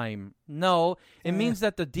all time. No, it means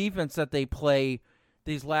that the defense that they play...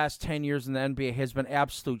 these last 10 years in the NBA has been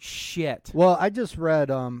absolute shit. Well, I just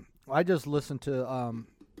read, I just listened to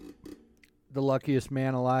The Luckiest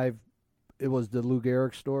Man Alive. It was the Lou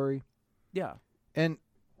Gehrig story. Yeah. And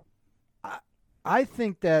I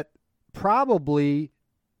think that probably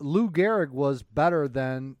Lou Gehrig was better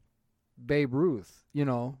than Babe Ruth,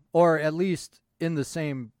 or at least in the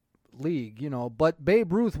same league, But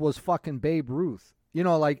Babe Ruth was fucking Babe Ruth.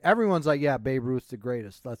 Everyone's like, yeah, Babe Ruth's the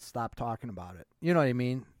greatest. Let's stop talking about it. You know what I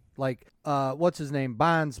mean? What's his name?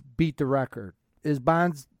 Bonds beat the record. Is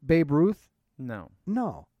Bonds Babe Ruth? No.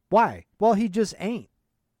 No. Why? Well, he just ain't.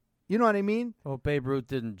 You know what I mean? Well, Babe Ruth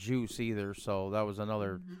didn't juice either, so that was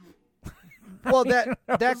another... Well,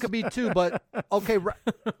 that could be too, but, okay,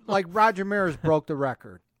 Roger Maris broke the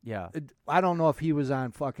record. Yeah. I don't know if he was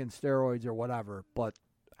on fucking steroids or whatever, but...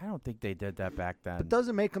 I don't think they did that back then. It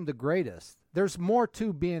doesn't make him the greatest. There's more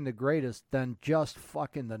to being the greatest than just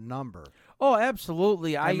fucking the number. Oh,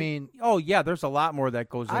 absolutely. I mean... Oh, yeah, there's a lot more that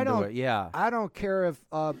goes into it, yeah. I don't care if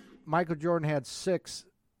Michael Jordan had 6...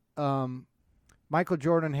 Michael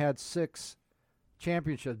Jordan had 6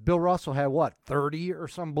 championships. Bill Russell had, 30 or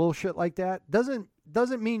some bullshit like that? Doesn't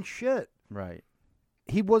mean shit. Right.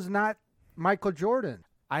 He was not Michael Jordan.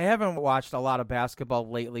 I haven't watched a lot of basketball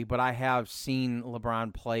lately, but I have seen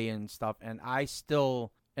LeBron play and stuff, and I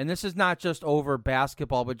still... And this is not just over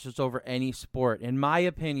basketball, but just over any sport. In my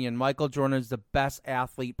opinion, Michael Jordan is the best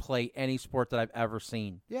athlete play any sport that I've ever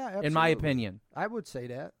seen. Yeah, absolutely. In my opinion. I would say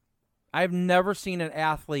that. I've never seen an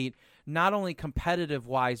athlete, not only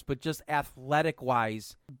competitive-wise, but just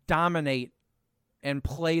athletic-wise, dominate and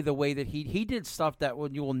play the way that he did stuff that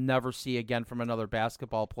you will never see again from another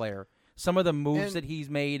basketball player. Some of the moves that he's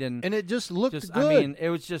made, and it just looked good. I mean, it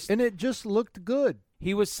was just, and it just looked good.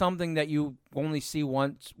 He was something that you only see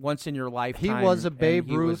once in your lifetime. He was a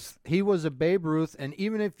Babe Ruth. He was a Babe Ruth, and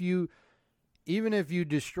even if you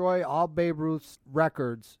destroy all Babe Ruth's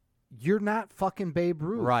records, you're not fucking Babe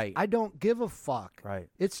Ruth. Right. I don't give a fuck. Right.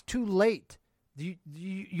 It's too late.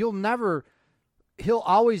 You'll never. He'll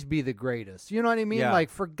always be the greatest. You know what I mean? Yeah. Like,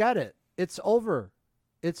 forget it. It's over.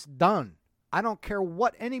 It's done. I don't care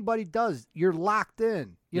what anybody does. You're locked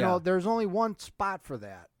in. You know, there's only one spot for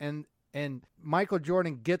that. And Michael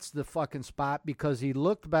Jordan gets the fucking spot because he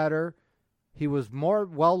looked better, he was more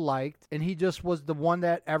well-liked, and he just was the one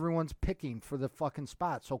that everyone's picking for the fucking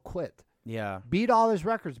spot. So quit. Yeah. Beat all his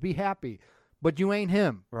records. Be happy. But you ain't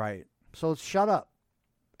him. Right. So shut up.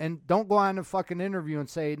 And don't go on a fucking interview and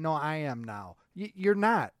say, no, I am now. You're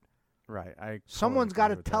not. Right. Someone's got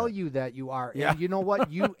to tell you that you are. Yeah. And you know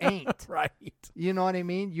what? You ain't. Right. You know what I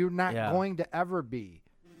mean? You're not going to ever be.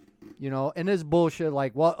 You know, and this bullshit,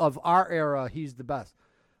 like, well, of our era, he's the best.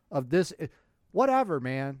 Of this, whatever,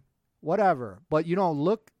 man. Whatever. But you don't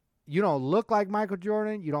look like Michael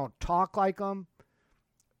Jordan. You don't talk like him.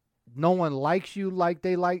 No one likes you like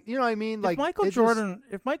they like. You know what I mean? Like,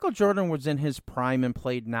 if Michael Jordan was in his prime and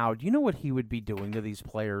played now, do you know what he would be doing to these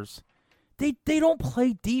players? They don't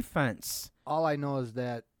play defense. All I know is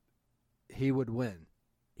that he would win.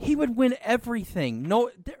 He would win everything. No,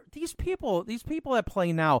 these people that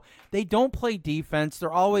play now, they don't play defense.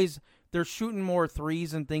 They're shooting more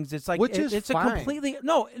threes and things. It's like it's fine. a completely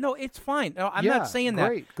no. It's fine. No, I'm not saying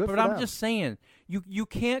great. that, Good but for I'm them. just saying you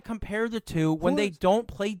can't compare the two when they don't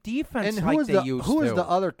play defense and like they used to. Who is the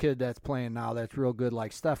other kid that's playing now that's real good,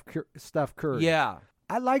 like Steph Curry? Yeah,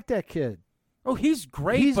 I like that kid. Oh, he's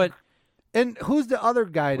great, and who's the other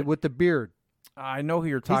guy with the beard? I know who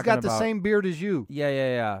you're talking about. He's got the same beard as you.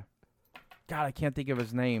 Yeah. God, I can't think of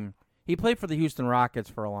his name. He played for the Houston Rockets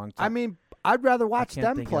for a long time. I mean, I'd rather watch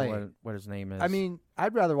them play. What his name is. I mean,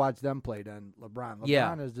 I'd rather watch them play than LeBron.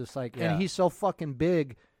 LeBron is just like, and he's so fucking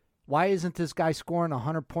big. Why isn't this guy scoring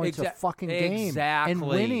 100 points a fucking game? Exactly.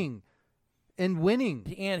 And winning.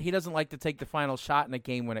 And he doesn't like to take the final shot in a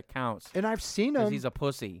game when it counts. And I've seen him. He's a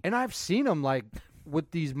pussy. And I've seen him, like,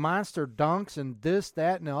 with these monster dunks and this,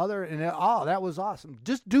 that, and the other. And that was awesome.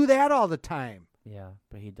 Just do that all the time. Yeah,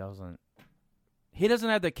 but he doesn't. He doesn't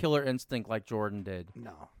have the killer instinct like Jordan did.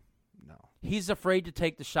 No. He's afraid to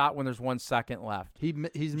take the shot when there's 1 second left. He's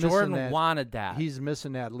Jordan missing that. wanted that. He's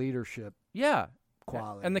missing that leadership. Yeah.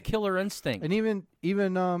 Quality. And the killer instinct. And even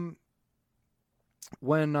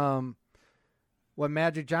when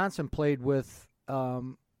Magic Johnson played with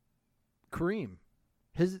Kareem,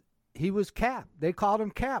 he was Cap. They called him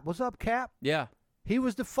Cap. What's up, Cap? Yeah. He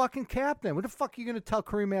was the fucking captain. What the fuck are you going to tell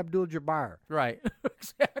Kareem Abdul-Jabbar? Right.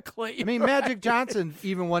 Exactly. I mean, Magic Johnson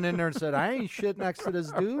even went in there and said, I ain't shit next to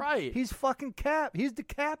this dude. Right. He's fucking Cap. He's the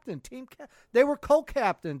captain. Team cap. They were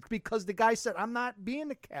co-captains because the guy said, I'm not being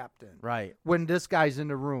the captain. Right. When this guy's in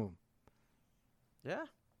the room. Yeah.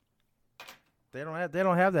 They don't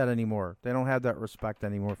have that anymore. They don't have that respect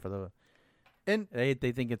anymore for the. And they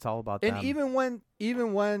think it's all about them. And even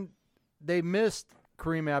when they missed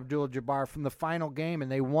Kareem Abdul-Jabbar from the final game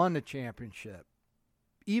and they won the championship,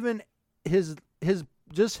 even his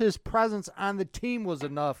presence on the team was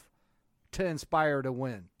enough to inspire to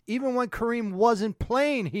win. Even when Kareem wasn't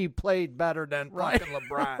playing, he played better than fucking LeBron.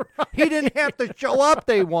 Right. He didn't have to show up.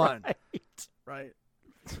 They won. Right.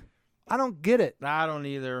 I don't get it. I don't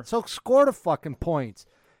either. So score the fucking points.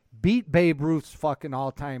 Beat Babe Ruth's fucking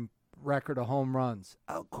all-time record of home runs.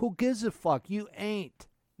 Who gives a fuck? You ain't.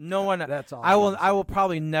 No one. That's all. I will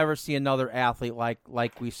probably never see another athlete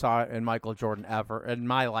like we saw in Michael Jordan ever in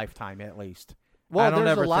my lifetime, at least. Well,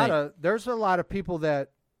 there's a lot of people that,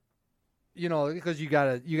 you know, because you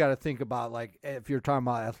gotta think about, like, if you're talking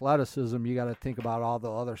about athleticism, you gotta think about all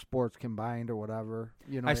the other sports combined or whatever.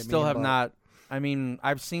 You know, I still have not. I mean,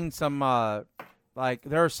 I've seen some like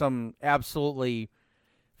there are some absolutely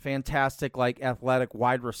fantastic, like, athletic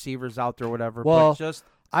wide receivers out there, whatever. Well,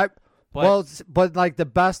 but but like the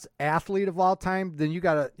best athlete of all time, then you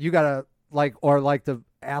gotta like, or like the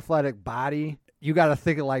athletic body, you gotta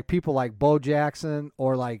think of like people like Bo Jackson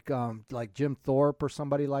or like Jim Thorpe or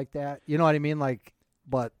somebody like that. You know what I mean? Like,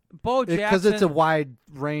 but Bo Jackson, because it's a wide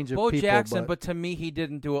range of people. Bo Jackson, but to me, he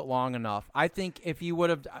didn't do it long enough. I think if he would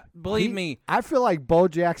have, believe me, I feel like Bo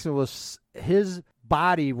Jackson his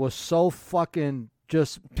body was so fucking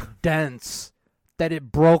just dense that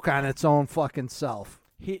it broke on its own fucking self.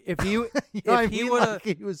 If he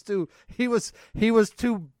was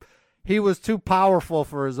too he was too powerful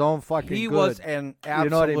for his own fucking He good. was an absolute. You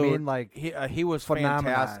know what I mean? Like he was phenomenon.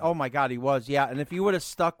 fantastic. Oh my God, he was. Yeah, and if you would have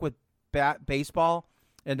stuck with baseball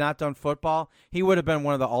and not done football, he would have been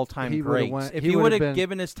one of the all-time greats. If he would have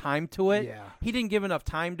given his time to it, he didn't give enough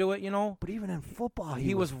time to it, you know. But even in football,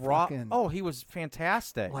 he was raw. Oh, he was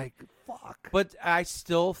fantastic. Like fuck. But I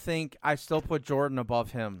still put Jordan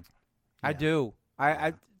above him. Yeah. I do.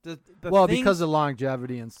 Because of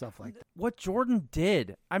longevity and stuff like that. What Jordan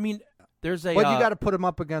did, I mean, there's a. But you got to put him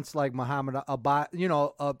up against like Muhammad,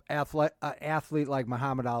 a athlete like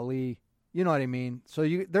Muhammad Ali. You know what I mean? So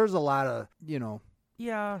there's a lot of,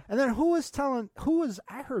 Yeah. And then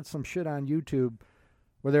I heard some shit on YouTube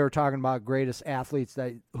where they were talking about greatest athletes.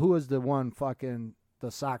 Who was the one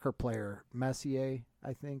the soccer player? Messier,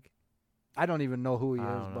 I think. I don't even know who he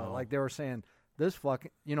is, but like they were saying this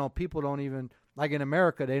people don't even, like in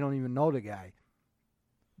America, they don't even know the guy.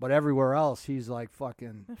 But everywhere else, he's like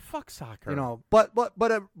fucking. Fuck soccer. But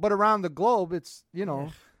around the globe, it's,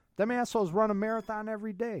 them assholes run a marathon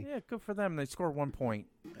every day. Yeah, good for them. They score 1 point.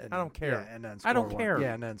 I don't care. Yeah, and then I don't care.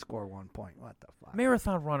 Yeah, and then score 1 point. What the fuck?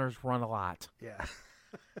 Marathon runners run a lot. Yeah.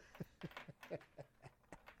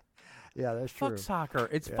 Yeah, that's true. Fuck soccer.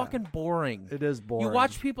 It's fucking boring. It is boring. You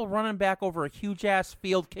watch people running back over a huge-ass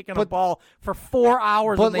field kicking a ball for 4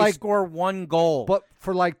 hours and they score 1 goal. But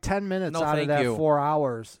for like 10 minutes out of that 4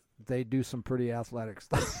 hours, they do some pretty athletic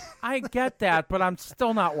stuff. I get that, but I'm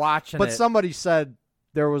still not watching it. But somebody said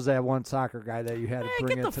there was that one soccer guy that you had to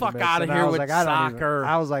bring into the mix. Get the fuck out of here with soccer.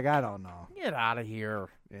 I was like, I don't know. Get out of here.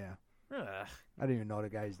 Yeah. Ugh. I didn't even know the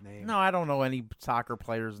guy's name. No, I don't know any soccer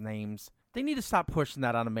players' names. They need to stop pushing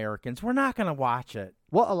that on Americans. We're not going to watch it.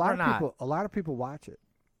 Well, a lot of people watch it.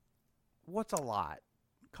 What's a lot?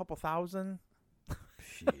 A couple thousand?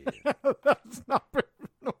 Shit. That's not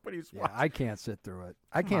nobody's watching. I can't sit through it.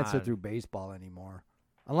 I can't sit through baseball anymore.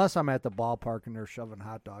 Unless I'm at the ballpark and they're shoving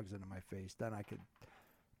hot dogs into my face, then I could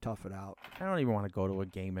tough it out. I don't even want to go to a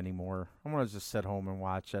game anymore. I want to just sit home and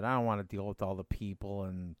watch it. I don't want to deal with all the people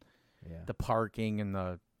and the parking and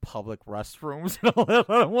the public restrooms and all that.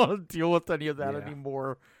 I don't want to deal with any of that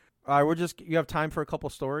anymore. All right, you have time for a couple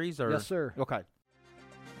stories? Or? Yes, sir. Okay.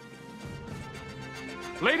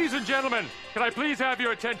 Ladies and gentlemen, can I please have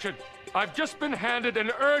your attention? I've just been handed an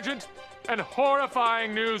urgent and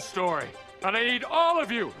horrifying news story, and I need all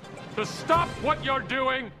of you to stop what you're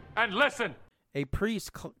doing and listen. A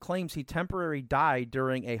priest claims he temporarily died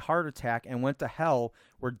during a heart attack and went to hell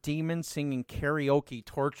where demons singing karaoke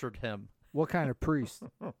tortured him. What kind of priest?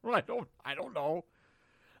 I don't know.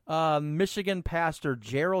 Michigan pastor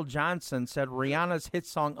Gerald Johnson said Rihanna's hit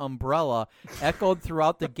song Umbrella echoed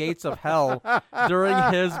throughout the gates of hell during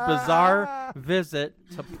his bizarre visit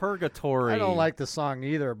to purgatory. I don't like the song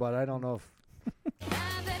either, but I don't know if...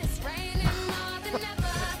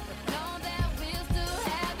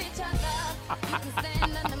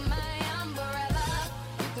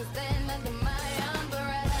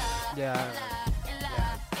 Yeah.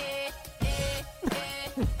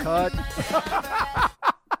 Cut.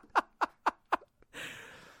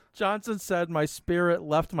 Johnson said, my spirit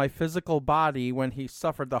left my physical body when he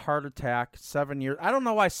suffered the heart attack 7 years. I don't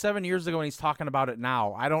know why 7 years ago and he's talking about it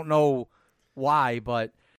now. I don't know why,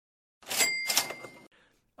 but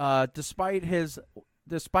despite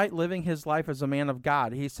living his life as a man of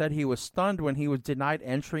God, he said he was stunned when he was denied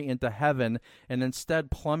entry into heaven and instead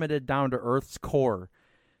plummeted down to Earth's core.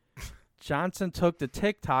 Johnson took to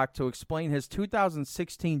TikTok to explain his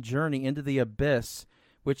 2016 journey into the abyss,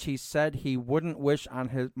 which he said he wouldn't wish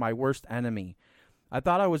on my worst enemy. I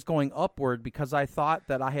thought I was going upward because I thought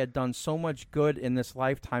that I had done so much good in this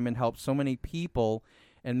lifetime and helped so many people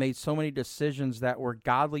and made so many decisions that were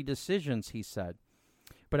godly decisions, he said.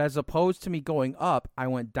 But as opposed to me going up, I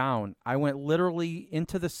went down. I went literally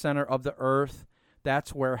into the center of the earth.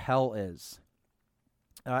 That's where hell is.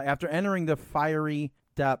 After entering the fiery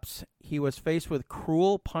depths, he was faced with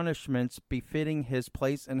cruel punishments befitting his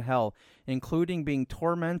place in hell, including being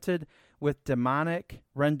tormented with demonic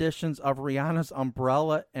renditions of Rihanna's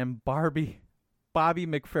Umbrella and Bobby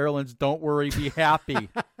McFerrin's Don't Worry, Be Happy.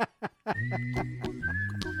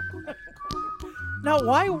 Now,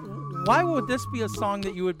 why would this be a song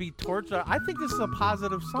that you would be tortured? I think this is a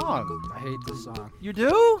positive song. I hate this song. You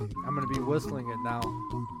do? I'm going to be whistling it now.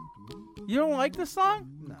 You don't like this song?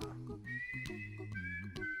 No.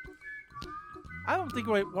 I don't think.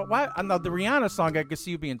 Why? No, the Rihanna song, I could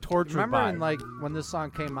see you being tortured Remember by. Remember, when this song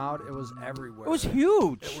came out, it was everywhere. It was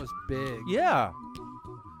huge. It was big. Yeah.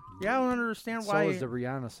 Yeah, I don't understand why. So was the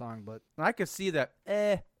Rihanna song, but I could see that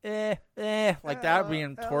like that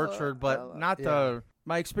being tortured, but not the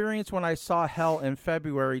My experience when I saw Hell in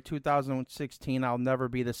February 2016, I'll never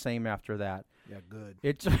be the same after that. Yeah, good.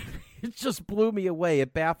 It just blew me away.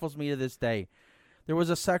 It baffles me to this day. There was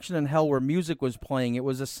a section in Hell where music was playing. It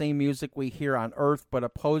was the same music we hear on Earth, but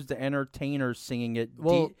opposed to entertainers singing it,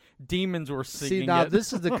 Well, demons were singing it. See, now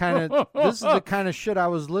this is the kind of shit I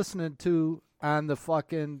was listening to on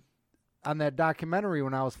that documentary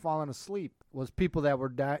when I was falling asleep. Was people that were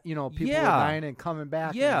people were dying and coming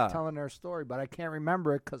back and telling their story, but I can't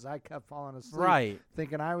remember it because I kept falling asleep,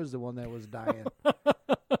 thinking I was the one that was dying.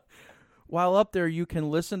 While up there, you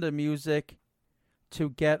can listen to music to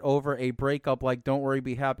get over a breakup like Don't Worry,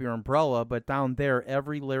 Be Happy or Umbrella, but down there,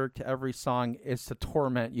 every lyric to every song is to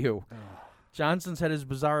torment you. Johnson said his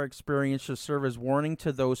bizarre experience should serve as warning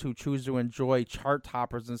to those who choose to enjoy chart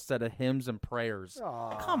toppers instead of hymns and prayers.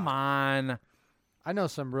 Come on. I know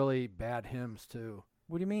some really bad hymns, too.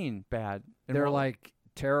 What do you mean, bad? They're, like,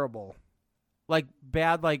 terrible. Like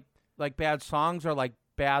bad, like bad songs, or like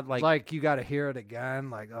bad, like... Like, you got to hear it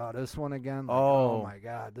again. Like, oh, this one again? Like, oh, my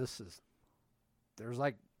God, this is... There's,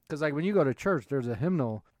 like... Because, like, when you go to church, there's a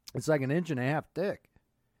hymnal. It's like an inch and a half thick.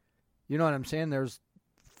 You know what I'm saying? There's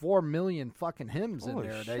 4 million fucking hymns in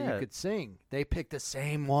there that you could sing. They pick the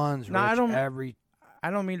same ones. No, I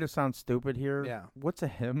don't mean to sound stupid here. Yeah. What's a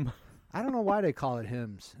hymn? I don't know why they call it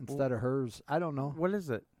hymns instead of hers. I don't know. What is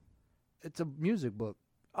it? It's a music book.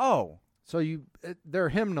 Oh. So they're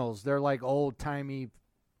hymnals. They're like old-timey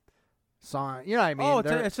song. You know what I mean? Oh,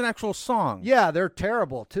 it's an actual song. Yeah, they're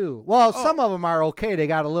terrible too. Well, some of them are okay. They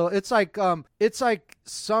got a little. It's like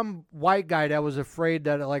some white guy that was afraid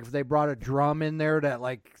that like if they brought a drum in there that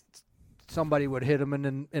like somebody would hit him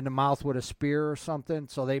in the mouth with a spear or something.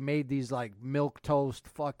 So they made these like milquetoast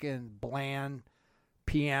fucking bland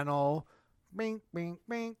piano. Bing, bing,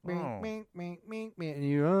 bing, bing, bing, bing, bing, bing, and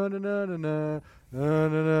you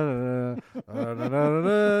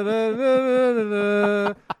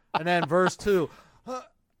and then verse 2.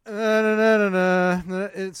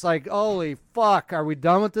 It's like, holy fuck, are we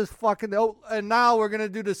done with this fucking... Oh, and now we're going to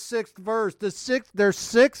do the 6th verse. There's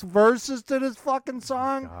 6 verses to this fucking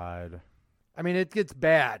song? God. I mean, it gets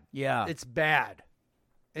bad. Yeah. It's bad.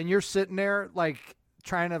 And you're sitting there, like,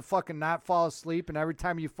 trying to fucking not fall asleep, and every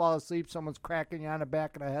time you fall asleep, someone's cracking you on the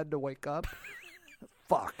back of the head to wake up.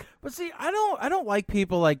 Fuck. But see, I don't like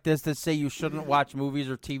people like this that say you shouldn't watch movies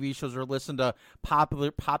or TV shows or listen to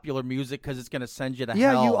popular music because it's going to send you to hell.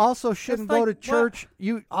 Yeah, you also shouldn't go to church. What?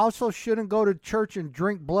 You also shouldn't go to church and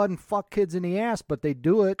drink blood and fuck kids in the ass, but they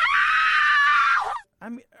do it. I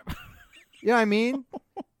mean, you know what I mean?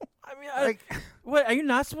 What, are you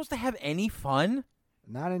not supposed to have any fun?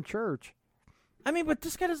 Not in church. I mean, but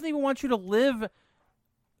this guy doesn't even want you to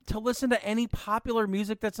listen to any popular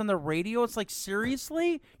music that's on the radio. It's like,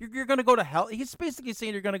 seriously? You're going to go to hell? He's basically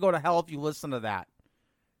saying you're going to go to hell if you listen to that.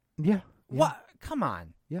 Yeah. What? Come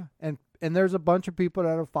on. Yeah. And there's a bunch of people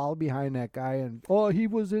that'll follow behind that guy and, oh, he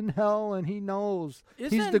was in hell and he knows.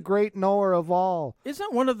 He's the great knower of all.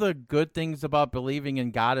 Isn't one of the good things about believing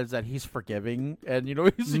in God is that he's forgiving? And, you know,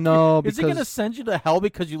 is he going to send you to hell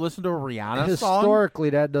because you listen to a Rihanna song?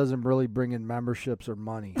 Historically, that doesn't really bring in memberships or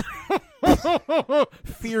money.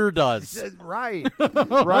 Fear does. Right.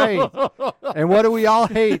 Right. And what do we all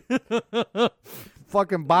hate?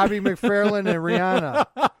 Fucking Bobby McFerrin and Rihanna.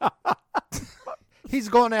 He's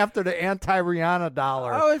going after the anti-Rihanna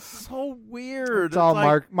dollar. Oh, it's so weird. It's all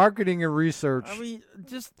like, marketing and research. I mean,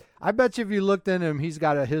 I bet you if you looked into him, he's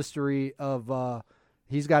got a history of,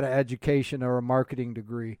 he's got an education or a marketing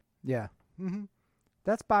degree. Yeah. Mm-hmm.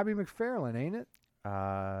 That's Bobby McFerrin, ain't it?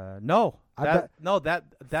 No.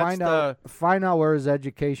 Find out where his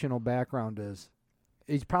educational background is.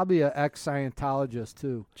 He's probably an ex-Scientologist,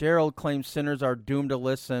 too. Gerald claims sinners are doomed to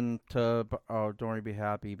listen to, Don't Worry, Be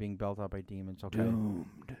Happy, being built up by demons. Okay.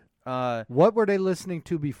 Doomed. What were they listening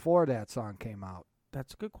to before that song came out?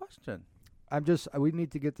 That's a good question. We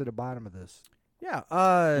need to get to the bottom of this.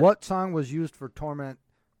 Yeah. What song was used for torment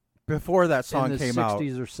before that song came out? In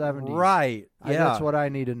the 60s or 70s. Right. Yeah. That's what I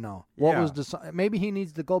need to know. What was the song? Maybe he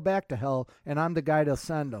needs to go back to hell, and I'm the guy to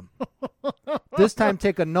send him. This time,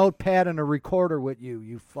 take a notepad and a recorder with you.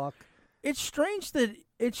 You fuck. It's strange that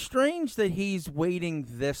he's waiting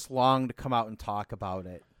this long to come out and talk about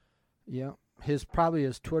it. Yeah. His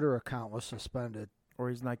Twitter account was suspended. Or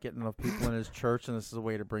he's not getting enough people in his church, and this is a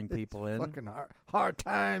way to bring people in. Fucking hard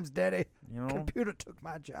times, Daddy. You know? Computer took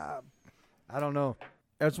my job. I don't know.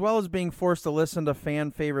 As well as being forced to listen to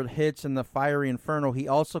fan-favorite hits in the fiery inferno, he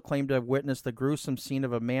also claimed to have witnessed the gruesome scene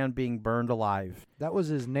of a man being burned alive. That was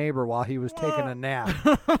his neighbor while he was taking a nap.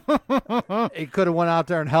 He could have went out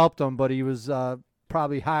there and helped him, but he was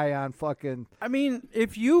probably high on fucking. I mean,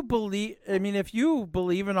 if you believe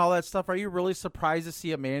in all that stuff, are you really surprised to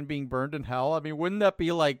see a man being burned in hell? I mean, wouldn't that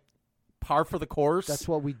be like par for the course? That's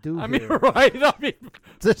what we do. I here. mean, right? I mean,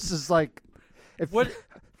 this is like,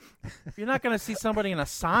 you're not going to see somebody in a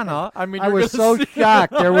sauna. I mean, I was so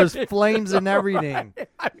shocked. There was flames and everything. Right?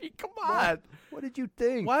 I mean, come on. What did you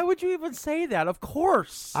think? Why would you even say that? Of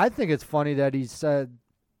course. I think it's funny that he said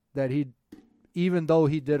that even though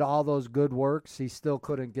he did all those good works, he still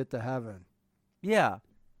couldn't get to heaven. Yeah.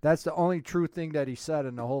 That's the only true thing that he said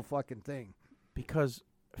in the whole fucking thing. Because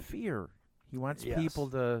fear. He wants people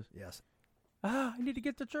to, I need to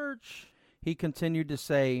get to church. He continued to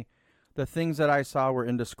say, the things that I saw were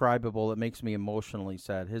indescribable. It makes me emotionally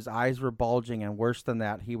sad. His eyes were bulging, and worse than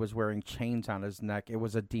that, he was wearing chains on his neck. It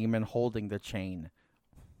was a demon holding the chain.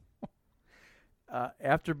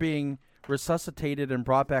 After being resuscitated and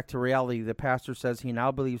brought back to reality, the pastor says he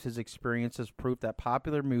now believes his experience is proof that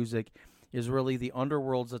popular music is really the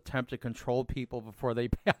underworld's attempt to control people before they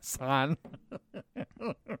pass on.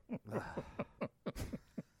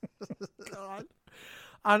 God.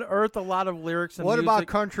 On Earth, a lot of lyrics and what music. What about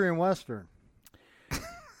country and western?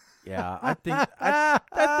 Yeah, I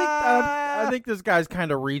think this guy's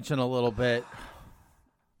kind of reaching a little bit.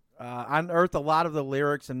 On Earth, a lot of the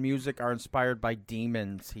lyrics and music are inspired by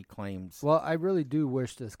demons, he claims. Well, I really do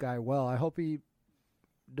wish this guy well. I hope he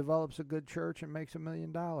develops a good church and makes $1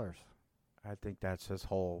 million. I think that's his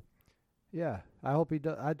whole. Yeah, I hope he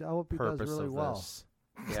does. I hope he does really well. This.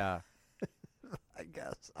 Yeah. I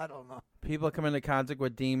guess. I don't know. People come into contact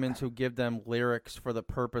with demons who give them lyrics for the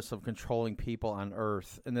purpose of controlling people on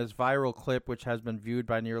Earth. In this viral clip, which has been viewed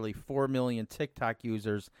by nearly 4 million TikTok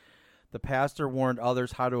users, the pastor warned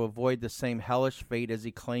others how to avoid the same hellish fate as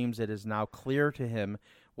he claims it is now clear to him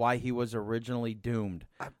why he was originally doomed.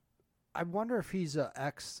 I wonder if he's a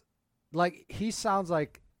ex. Like, he sounds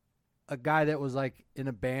like a guy that was, like, in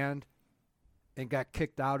a band and got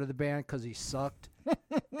kicked out of the band because he sucked.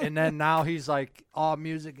 And then now he's like, "Oh,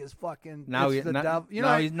 music is fucking now the devil." You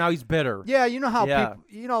know, know, he's bitter. Yeah, you know how people,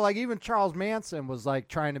 you know, like even Charles Manson was like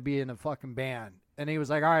trying to be in a fucking band, and he was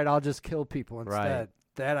like, "All right, I'll just kill people instead." Right.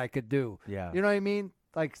 That I could do. Yeah, you know what I mean?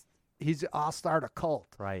 Like I'll start a cult,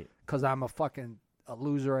 right? Because I'm a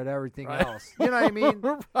loser at everything else. You know what I mean?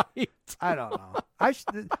 Right. I don't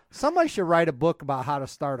know. Somebody should write a book about how to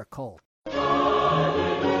start a cult.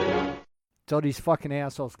 So these fucking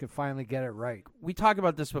assholes can finally get it right. We talked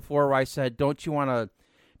about this before where I said, don't you want to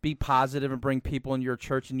be positive and bring people into your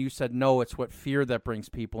church? And you said, no, it's what fear that brings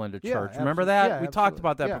people into church. Remember that? Yeah, we talked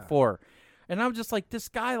about that before. And I'm just like, this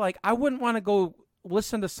guy, like, I wouldn't want to go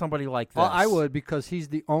listen to somebody like this. Well, I would, because he's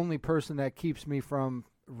the only person that keeps me from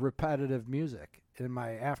repetitive music in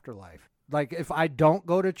my afterlife. Like, if I don't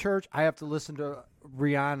go to church, I have to listen to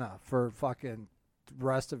Rihanna for fucking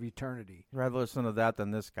rest of eternity. I'd rather listen to that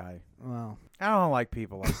than this guy. Well, I don't like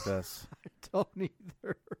people like this. I don't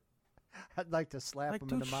either. I'd like to slap him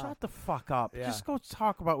in the mouth. Shut the fuck up. Yeah. Just go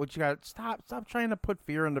talk about what you got. Stop trying to put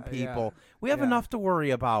fear into people. Yeah. We have enough to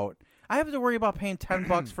worry about. I have to worry about paying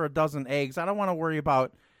 $10 for a dozen eggs. I don't want to worry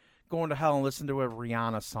about going to hell and listen to a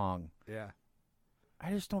Rihanna song. Yeah.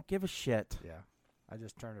 I just don't give a shit. Yeah. I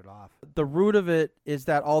just turned it off. The root of it is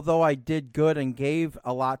that although I did good and gave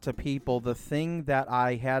a lot to people, the thing that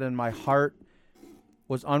I had in my heart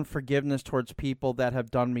was unforgiveness towards people that have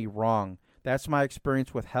done me wrong. That's my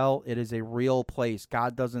experience with hell. It is a real place.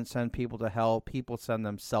 God doesn't send people to hell. People send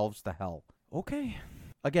themselves to hell. Okay.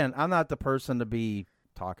 Again, I'm not the person to be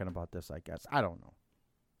talking about this, I guess. I don't know.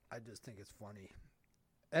 I just think it's funny.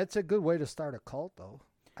 It's a good way to start a cult, though.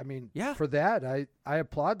 I mean, yeah. For that, I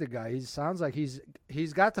applaud the guy. He sounds like he's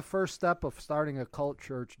got the first step of starting a cult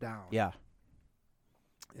church down. Yeah.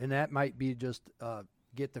 And that might be just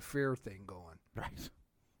get the fear thing going. Right.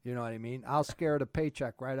 You know what I mean? I'll scare the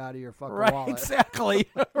paycheck right out of your fucking wallet. Exactly.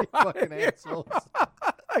 You fucking assholes.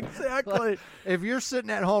 Exactly. If you're sitting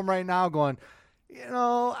at home right now going, you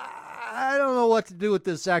know, I don't know what to do with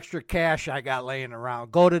this extra cash I got laying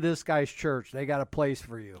around, go to this guy's church. They got a place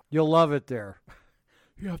for you. You'll love it there.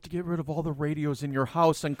 You have to get rid of all the radios in your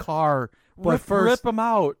house and car. But rip them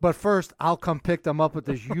out. But first, I'll come pick them up with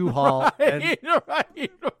this U-Haul and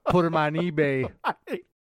put them on eBay. Right.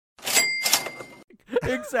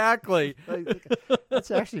 Exactly.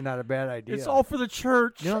 That's actually not a bad idea. It's all for the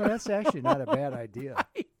church. You know, that's actually not a bad idea.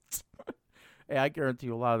 Right. Hey, I guarantee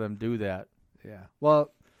you a lot of them do that. Yeah.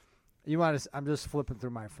 Well, you want to? I'm just flipping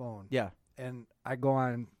through my phone. Yeah. And I go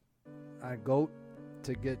on Goat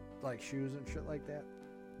to get like shoes and shit like that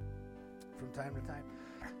from time to time.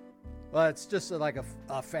 Well, it's just like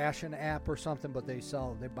a fashion app or something, but they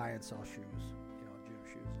buy and sell shoes. You know, gym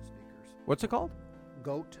shoes and sneakers. What's it called?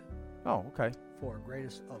 GOAT. Oh, okay. For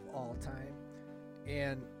greatest of all time.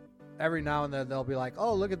 And every now and then they'll be like,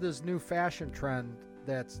 oh, look at this new fashion trend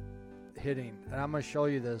that's hitting. And I'm going to show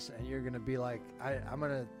you this. And you're going to be like, I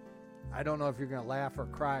don't know if you're going to laugh or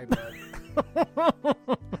cry, but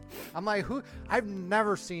I'm like, who? I've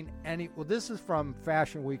never seen any. Well, this is from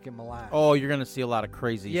Fashion Week in Milan. Oh, you're going to see a lot of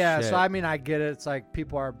crazy shit. Yeah, so I mean, I get it. It's like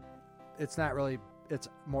people are, it's not really, it's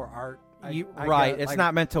more art. I right. It's like,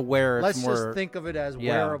 not meant to wear. It's let's more, just think of it as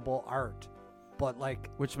wearable art. But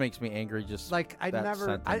like, which makes me angry. Just like I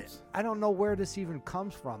don't know where this even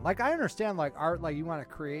comes from. Like I understand like art, like you want to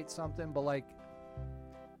create something, but like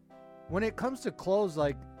when it comes to clothes,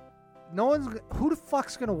 like who the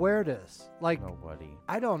fuck's gonna wear this? Like nobody.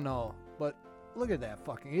 I don't know, but look at that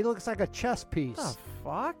fucking. He looks like a chess piece. The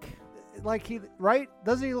fuck? Like right?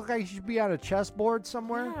 Doesn't he look like he should be on a chessboard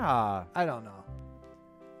somewhere? Yeah. I don't know.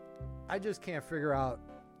 I just can't figure out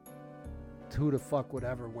who the fuck would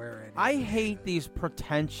ever wear it. I hate these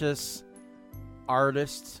pretentious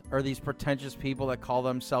artists or these pretentious people that call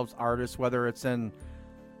themselves artists, whether it's in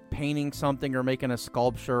painting something or making a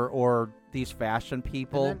sculpture or these fashion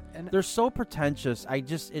people. And they're so pretentious. I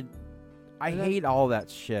hate all that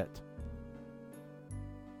shit.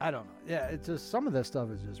 I don't know. Yeah, it's just some of this stuff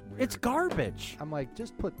is just weird. It's garbage. I'm like,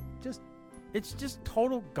 it's just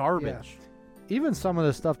total garbage. Yeah. Even some of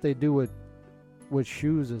the stuff they do with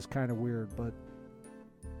shoes is kind of weird, but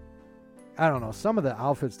I don't know. Some of the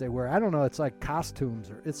outfits they wear, I don't know. It's like costumes,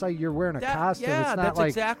 or it's like you're wearing a costume. Yeah, it's not that's like,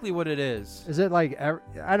 exactly what it is. Is it like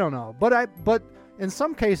I don't know, but in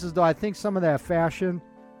some cases though, I think some of that fashion,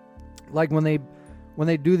 like when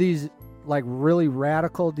they do these like really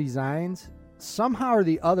radical designs, somehow or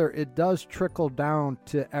the other, it does trickle down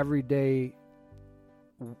to everyday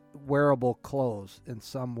wearable clothes in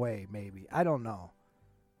some way. Maybe I don't know.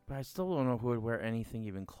 But I still don't know who would wear anything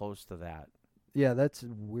even close to that. Yeah, that's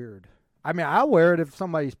weird. I mean, I'll wear it if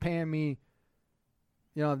somebody's paying me.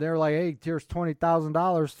 You know, they're like, "Hey, here's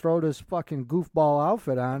 $20,000. Throw this fucking goofball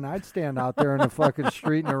outfit on." I'd stand out there in the fucking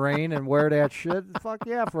street in the rain and wear that shit. Fuck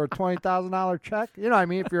yeah, for a $20,000 check. You know what I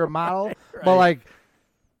mean? If you're a model, right. But like,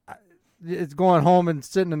 it's going home and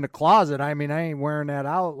sitting in the closet. I mean, I ain't wearing that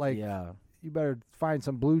out. Like, yeah, you better find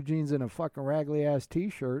some blue jeans and a fucking raggedy ass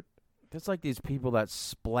T-shirt. It's like these people that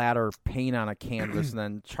splatter paint on a canvas and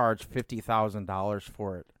then charge $50,000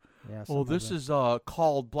 for it. Yeah, oh, this is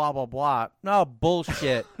called blah, blah, blah. No,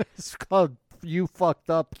 bullshit. It's called you fucked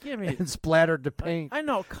up and splattered the paint. I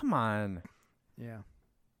know. Come on. Yeah.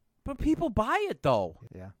 But people buy it, though.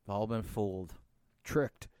 Yeah. They've all been fooled.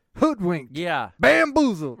 Tricked. Hoodwinked. Yeah.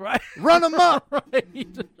 Bamboozled. Right. Run them up.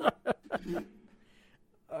 Right.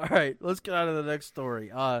 All right. Let's get on to the next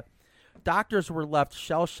story. Doctors were left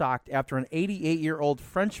shell-shocked after an 88-year-old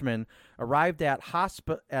Frenchman arrived at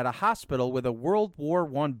a hospital with a World War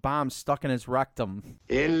I bomb stuck in his rectum.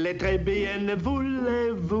 Il est très bien,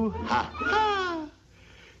 voulez-vous, ha ha.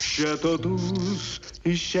 Château douce,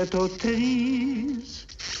 château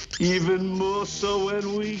triste, even more so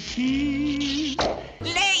when we kiss.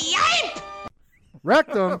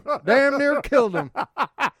 Rectum damn near killed him.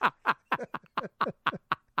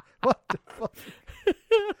 What the fuck?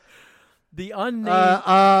 The unnamed.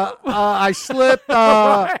 I slipped.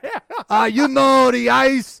 You know the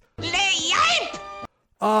ice.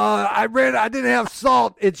 I didn't have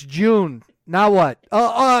salt. It's June. Now what?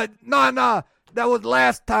 No. That was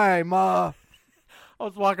last time. I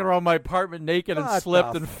was walking around my apartment naked and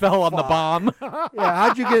slipped and fell on the bomb.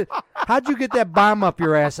 Yeah. How'd you get that bomb up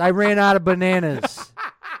your ass? I ran out of bananas.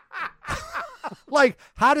 Like,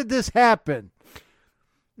 how did this happen?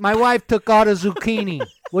 My wife took all the zucchini.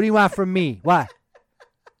 What do you want from me? What?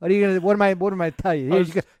 What are you gonna? What am I tell you?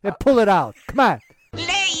 Here, pull it out. Come on.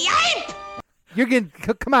 You're getting.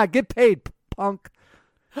 Come on, get paid, punk.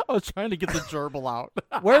 I was trying to get the gerbil out.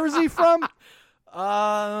 Where is he from?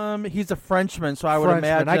 He's a Frenchman, so I would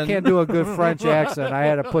imagine. I can't do a good French accent. I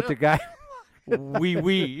had to put the guy.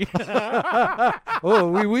 Wee. Oh,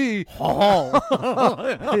 wee.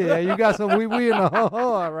 Oh. Yeah, you got some wee in the ho.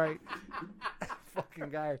 All right. Fucking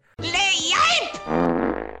guy.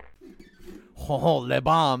 Oh, le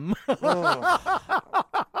bomb. Oh.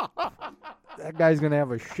 That guy's gonna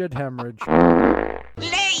have a shit hemorrhage.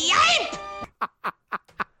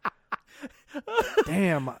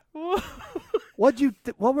 Damn.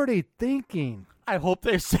 What were they thinking? I hope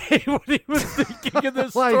they say what he was thinking in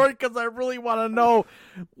this story, because I really want to know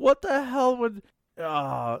what the hell would.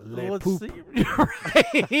 Let's poop. see.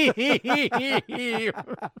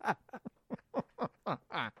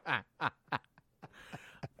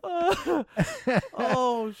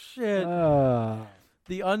 Oh shit.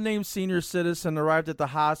 The The unnamed senior citizen arrived at the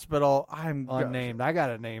hospital. Unnamed. I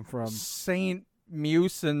got a name from Saint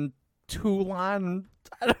Meuse in Toulon,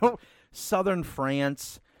 southern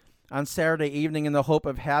France, on Saturday evening in the hope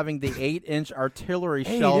of having the 8-inch artillery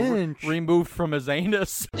shell removed from his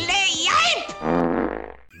anus.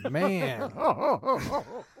 Man.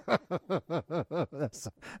 That's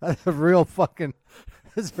a real fucking...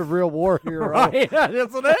 That's a real war hero. Right,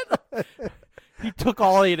 isn't it? He took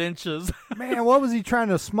all 8 inches. Man, what was he trying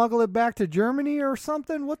to smuggle it back to Germany or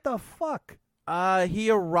something? What the fuck?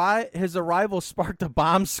 His arrival sparked a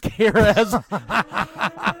bomb scare as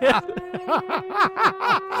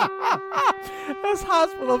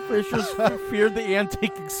hospital officials feared the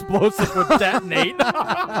antique explosive would detonate.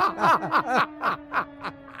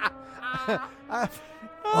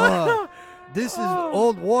 This is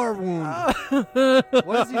old war wound.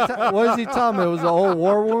 What is he telling me? It was an old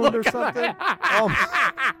war wound or something? Oh,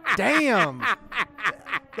 damn.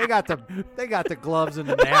 They got the gloves and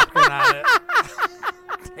the napkin on it.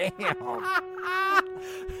 Damn.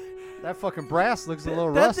 That fucking brass looks a little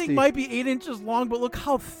rusty. That thing might be 8 inches long, but look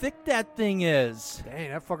how thick that thing is. Dang,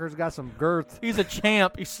 that fucker's got some girth. He's a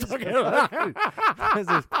champ. He's stuck it.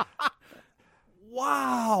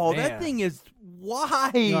 Wow, man. That thing is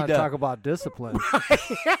wide. You want to talk about discipline.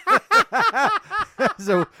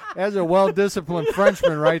 That's a well-disciplined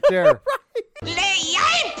Frenchman right there.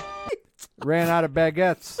 Right. Ran out of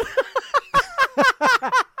baguettes.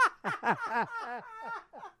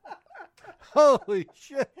 Holy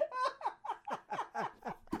shit.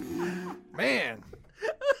 Man.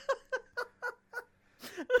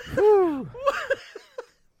 Whew.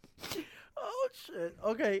 Oh, shit.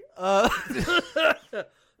 Okay.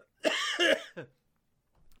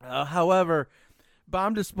 However,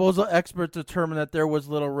 bomb disposal experts determined that there was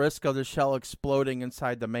little risk of the shell exploding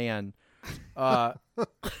inside the man.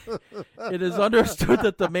 It is understood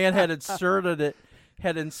that the man had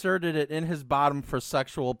inserted it in his bottom for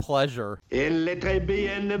sexual pleasure. Elle est très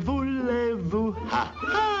bien, voulez-vous, ha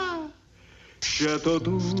ha. Château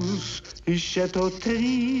douce, château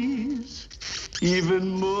triste, even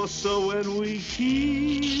more so when we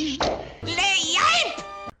kiss.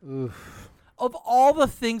 Oof. Of all the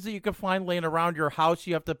things that you can find laying around your house,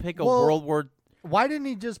 you have to pick a World War. Why didn't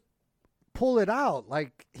he just pull it out?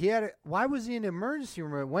 Like he had it. Why was he in the emergency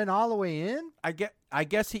room? It went all the way in. I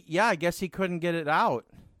guess he couldn't get it out.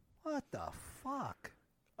 What the fuck?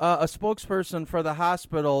 A spokesperson for the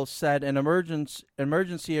hospital said an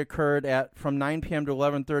emergency occurred from 9 p.m. to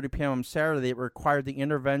 11:30 p.m. on Saturday. It required the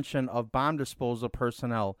intervention of bomb disposal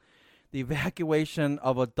personnel, the evacuation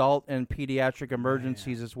of adult and pediatric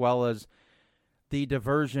emergencies, as well as the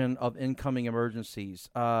diversion of incoming emergencies.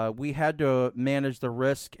 We had to manage the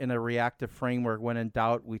risk in a reactive framework. When in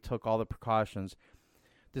doubt, we took all the precautions.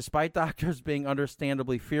 Despite doctors being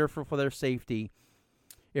understandably fearful for their safety,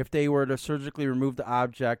 if they were to surgically remove the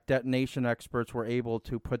object, detonation experts were able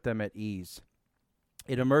to put them at ease.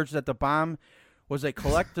 It emerged that the bomb was a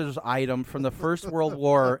collector's item from the First World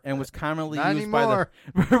War and was commonly used by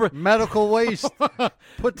the medical waste.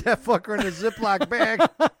 Put that fucker in a Ziploc bag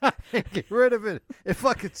and get rid of it. It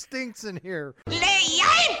fucking stinks in here.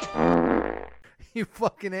 You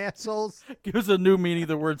fucking assholes. Gives a new meaning to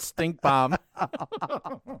the word stink bomb.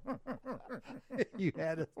 You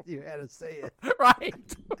had to say it. Right.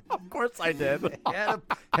 Of course I did.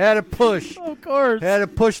 Had to push. Of course. Had to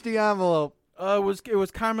push the envelope. It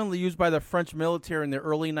was commonly used by the French military in the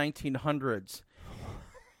early 1900s.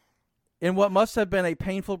 In what must have been a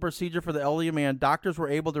painful procedure for the elderly man, doctors were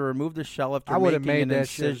able to remove the shell after making an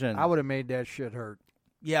incision. I would have made that shit hurt.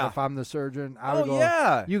 Yeah. If I'm the surgeon, I would go,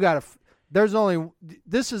 yeah. You got to...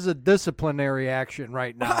 This is a disciplinary action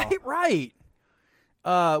right now. Right.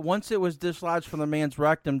 Once it was dislodged from the man's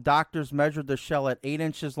rectum, doctors measured the shell at 8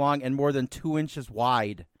 inches long and more than 2 inches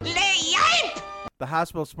wide. The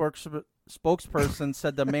hospital spokesperson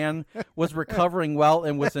said the man was recovering well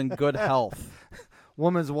and was in good health.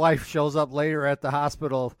 Woman's wife shows up later at the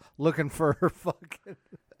hospital looking for her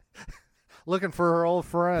old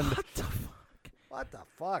friend. What the fuck? What the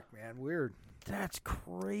fuck, man? Weird. That's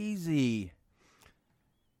crazy.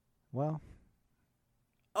 Well,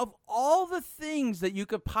 of all the things that you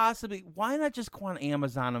could possibly, why not just go on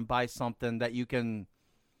Amazon and buy something that you can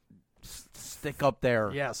stick up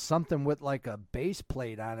there? Yeah, something with like a base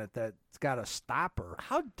plate on it that's got a stopper.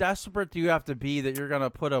 How desperate do you have to be that you're going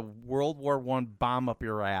to put a World War I bomb up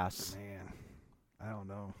your ass? Man, I don't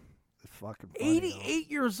know. It's fucking funny,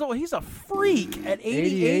 88 years old. He's a freak at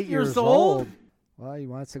 88 years old. Well, he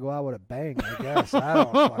wants to go out with a bang, I guess. I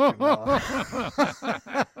don't fucking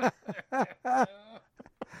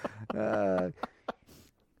know.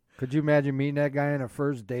 Could you imagine meeting that guy on a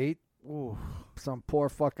first date? Ooh. Some poor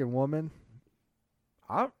fucking woman.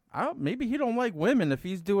 Maybe he don't like women. If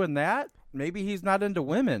he's doing that, maybe he's not into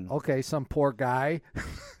women. Okay, some poor guy.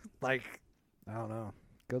 Like, I don't know.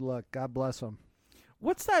 Good luck. God bless him.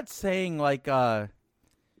 What's that saying? Like,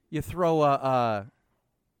 you throw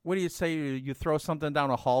what do you say? You throw something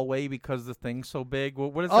down a hallway because the thing's so big.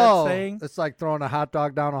 What is that saying? It's like throwing a hot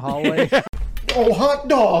dog down a hallway. Oh, hot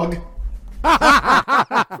dog.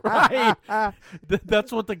 Right.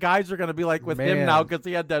 That's what the guys are going to be like with him now because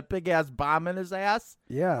he had that big-ass bomb in his ass.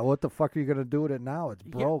 Yeah, what the fuck are you going to do with it now? It's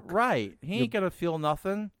broke. Yeah, right. He ain't going to feel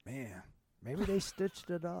nothing. Man, maybe they stitched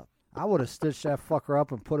it up. I would have stitched that fucker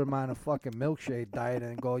up and put him on a fucking milkshake diet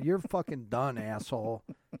and go, you're fucking done, asshole.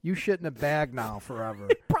 You shit in a bag now forever.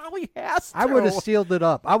 He probably has to. I would have sealed it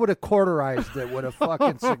up. I would have cauterized it with a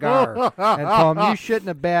fucking cigar and told him, you shit in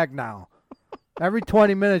a bag now. Every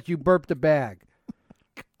 20 minutes, you burp the bag.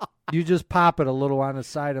 You just pop it a little on the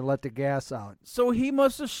side and let the gas out. So he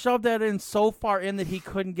must have shoved that in so far in that he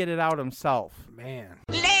couldn't get it out himself. Man.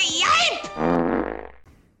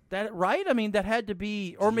 That right? I mean, that had to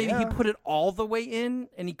be, or maybe he put it all the way in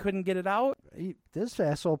and he couldn't get it out. This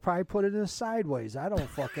asshole probably put it in sideways. I don't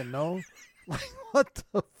fucking know. Like, what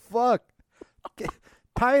the fuck?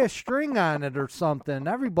 Tie a string on it or something.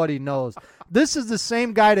 Everybody knows. This is the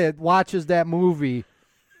same guy that watches that movie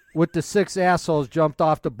with the 6 assholes jumped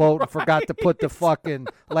off the boat and forgot to put the fucking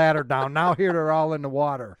ladder down. Now here they're all in the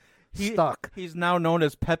water, stuck. He's now known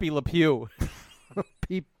as Pepe Le Pew.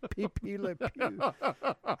 Pepe Le Pew.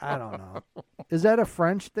 I don't know. Is that a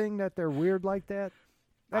French thing that they're weird like that?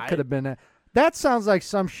 That could have been it. That sounds like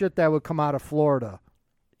some shit that would come out of Florida.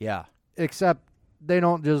 Yeah. Except they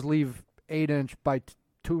don't just leave 8-inch by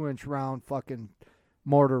 2-inch round fucking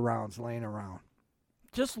mortar rounds laying around.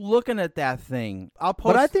 Just looking at that thing. I'll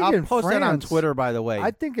post that on Twitter, by the way.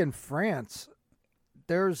 I think in France,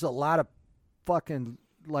 there's a lot of fucking,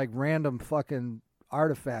 like, random fucking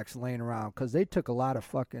artifacts laying around because they took a lot of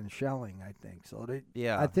fucking shelling, I think. So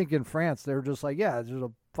I think in France, they're just like, yeah, there's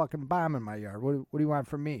a fucking bomb in my yard. What do you want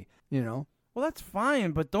from me? You know? Well, that's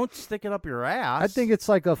fine, but don't stick it up your ass. I think it's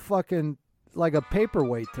like a fucking, like a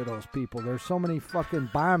paperweight to those people. There's so many fucking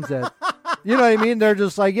bombs that, you know what I mean? They're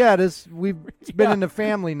just like, yeah, it's been in the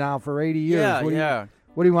family now for 80 years. Yeah,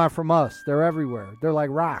 What do you want from us? They're everywhere. They're like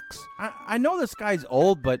rocks. I know this guy's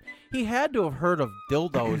old, but he had to have heard of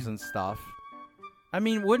dildos and stuff. I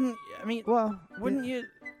mean, wouldn't you?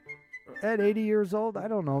 At 80 years old, I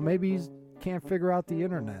don't know. Maybe he can't figure out the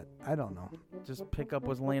internet. I don't know. Just pick up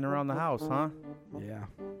what's laying around the house, huh? Yeah.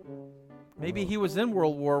 Maybe he was in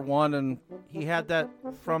World War I and he had that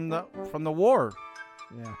from the war.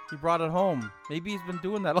 Yeah. He brought it home. Maybe he's been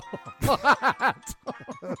doing that a lot.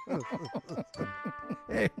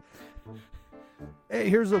 Hey,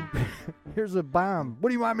 here's a bomb. What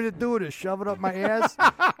do you want me to do with it? Shove it up my ass?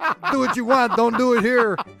 Do what you want. Don't do it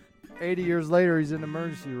here. 80 years later, he's in the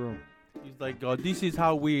emergency room. He's like, this is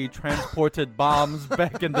how we transported bombs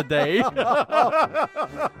back in the day.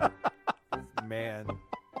 Man.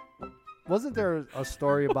 Wasn't there a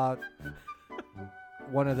story about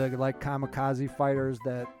one of the kamikaze fighters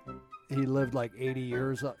that he lived like 80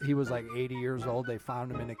 years? He was like 80 years old. They found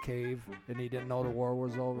him in a cave and he didn't know the war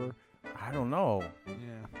was over. I don't know. Yeah,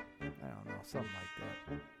 I don't know, something like that.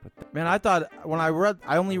 But man, I thought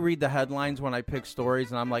I only read the headlines when I pick stories,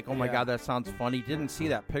 and I'm like, oh my god, that sounds funny. Didn't see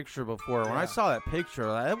that picture before. When I saw that picture,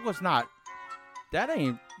 that was not. That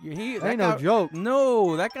ain't. That no joke.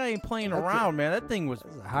 No, that guy ain't playing around, man. That thing was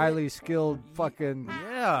a highly skilled fucking.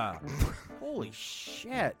 Yeah. Holy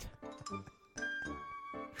shit.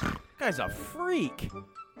 Guy's a freak.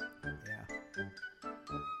 Yeah.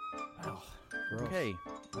 Wow. Okay.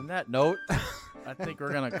 On that note, I think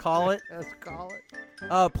we're going to call it. Let's call it.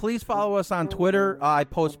 Please follow us on Twitter. I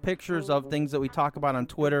post pictures of things that we talk about on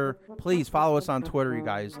Twitter. Please follow us on Twitter, you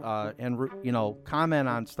guys, and comment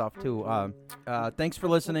on stuff, too. Thanks for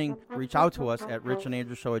listening. Reach out to us at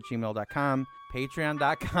richandandrewshow@gmail.com,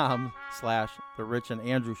 patreon.com/The Rich and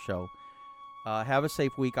Andrew Show. Have a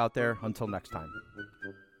safe week out there. Until next time.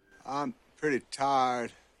 I'm pretty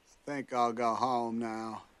tired. Think I'll go home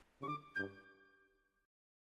now.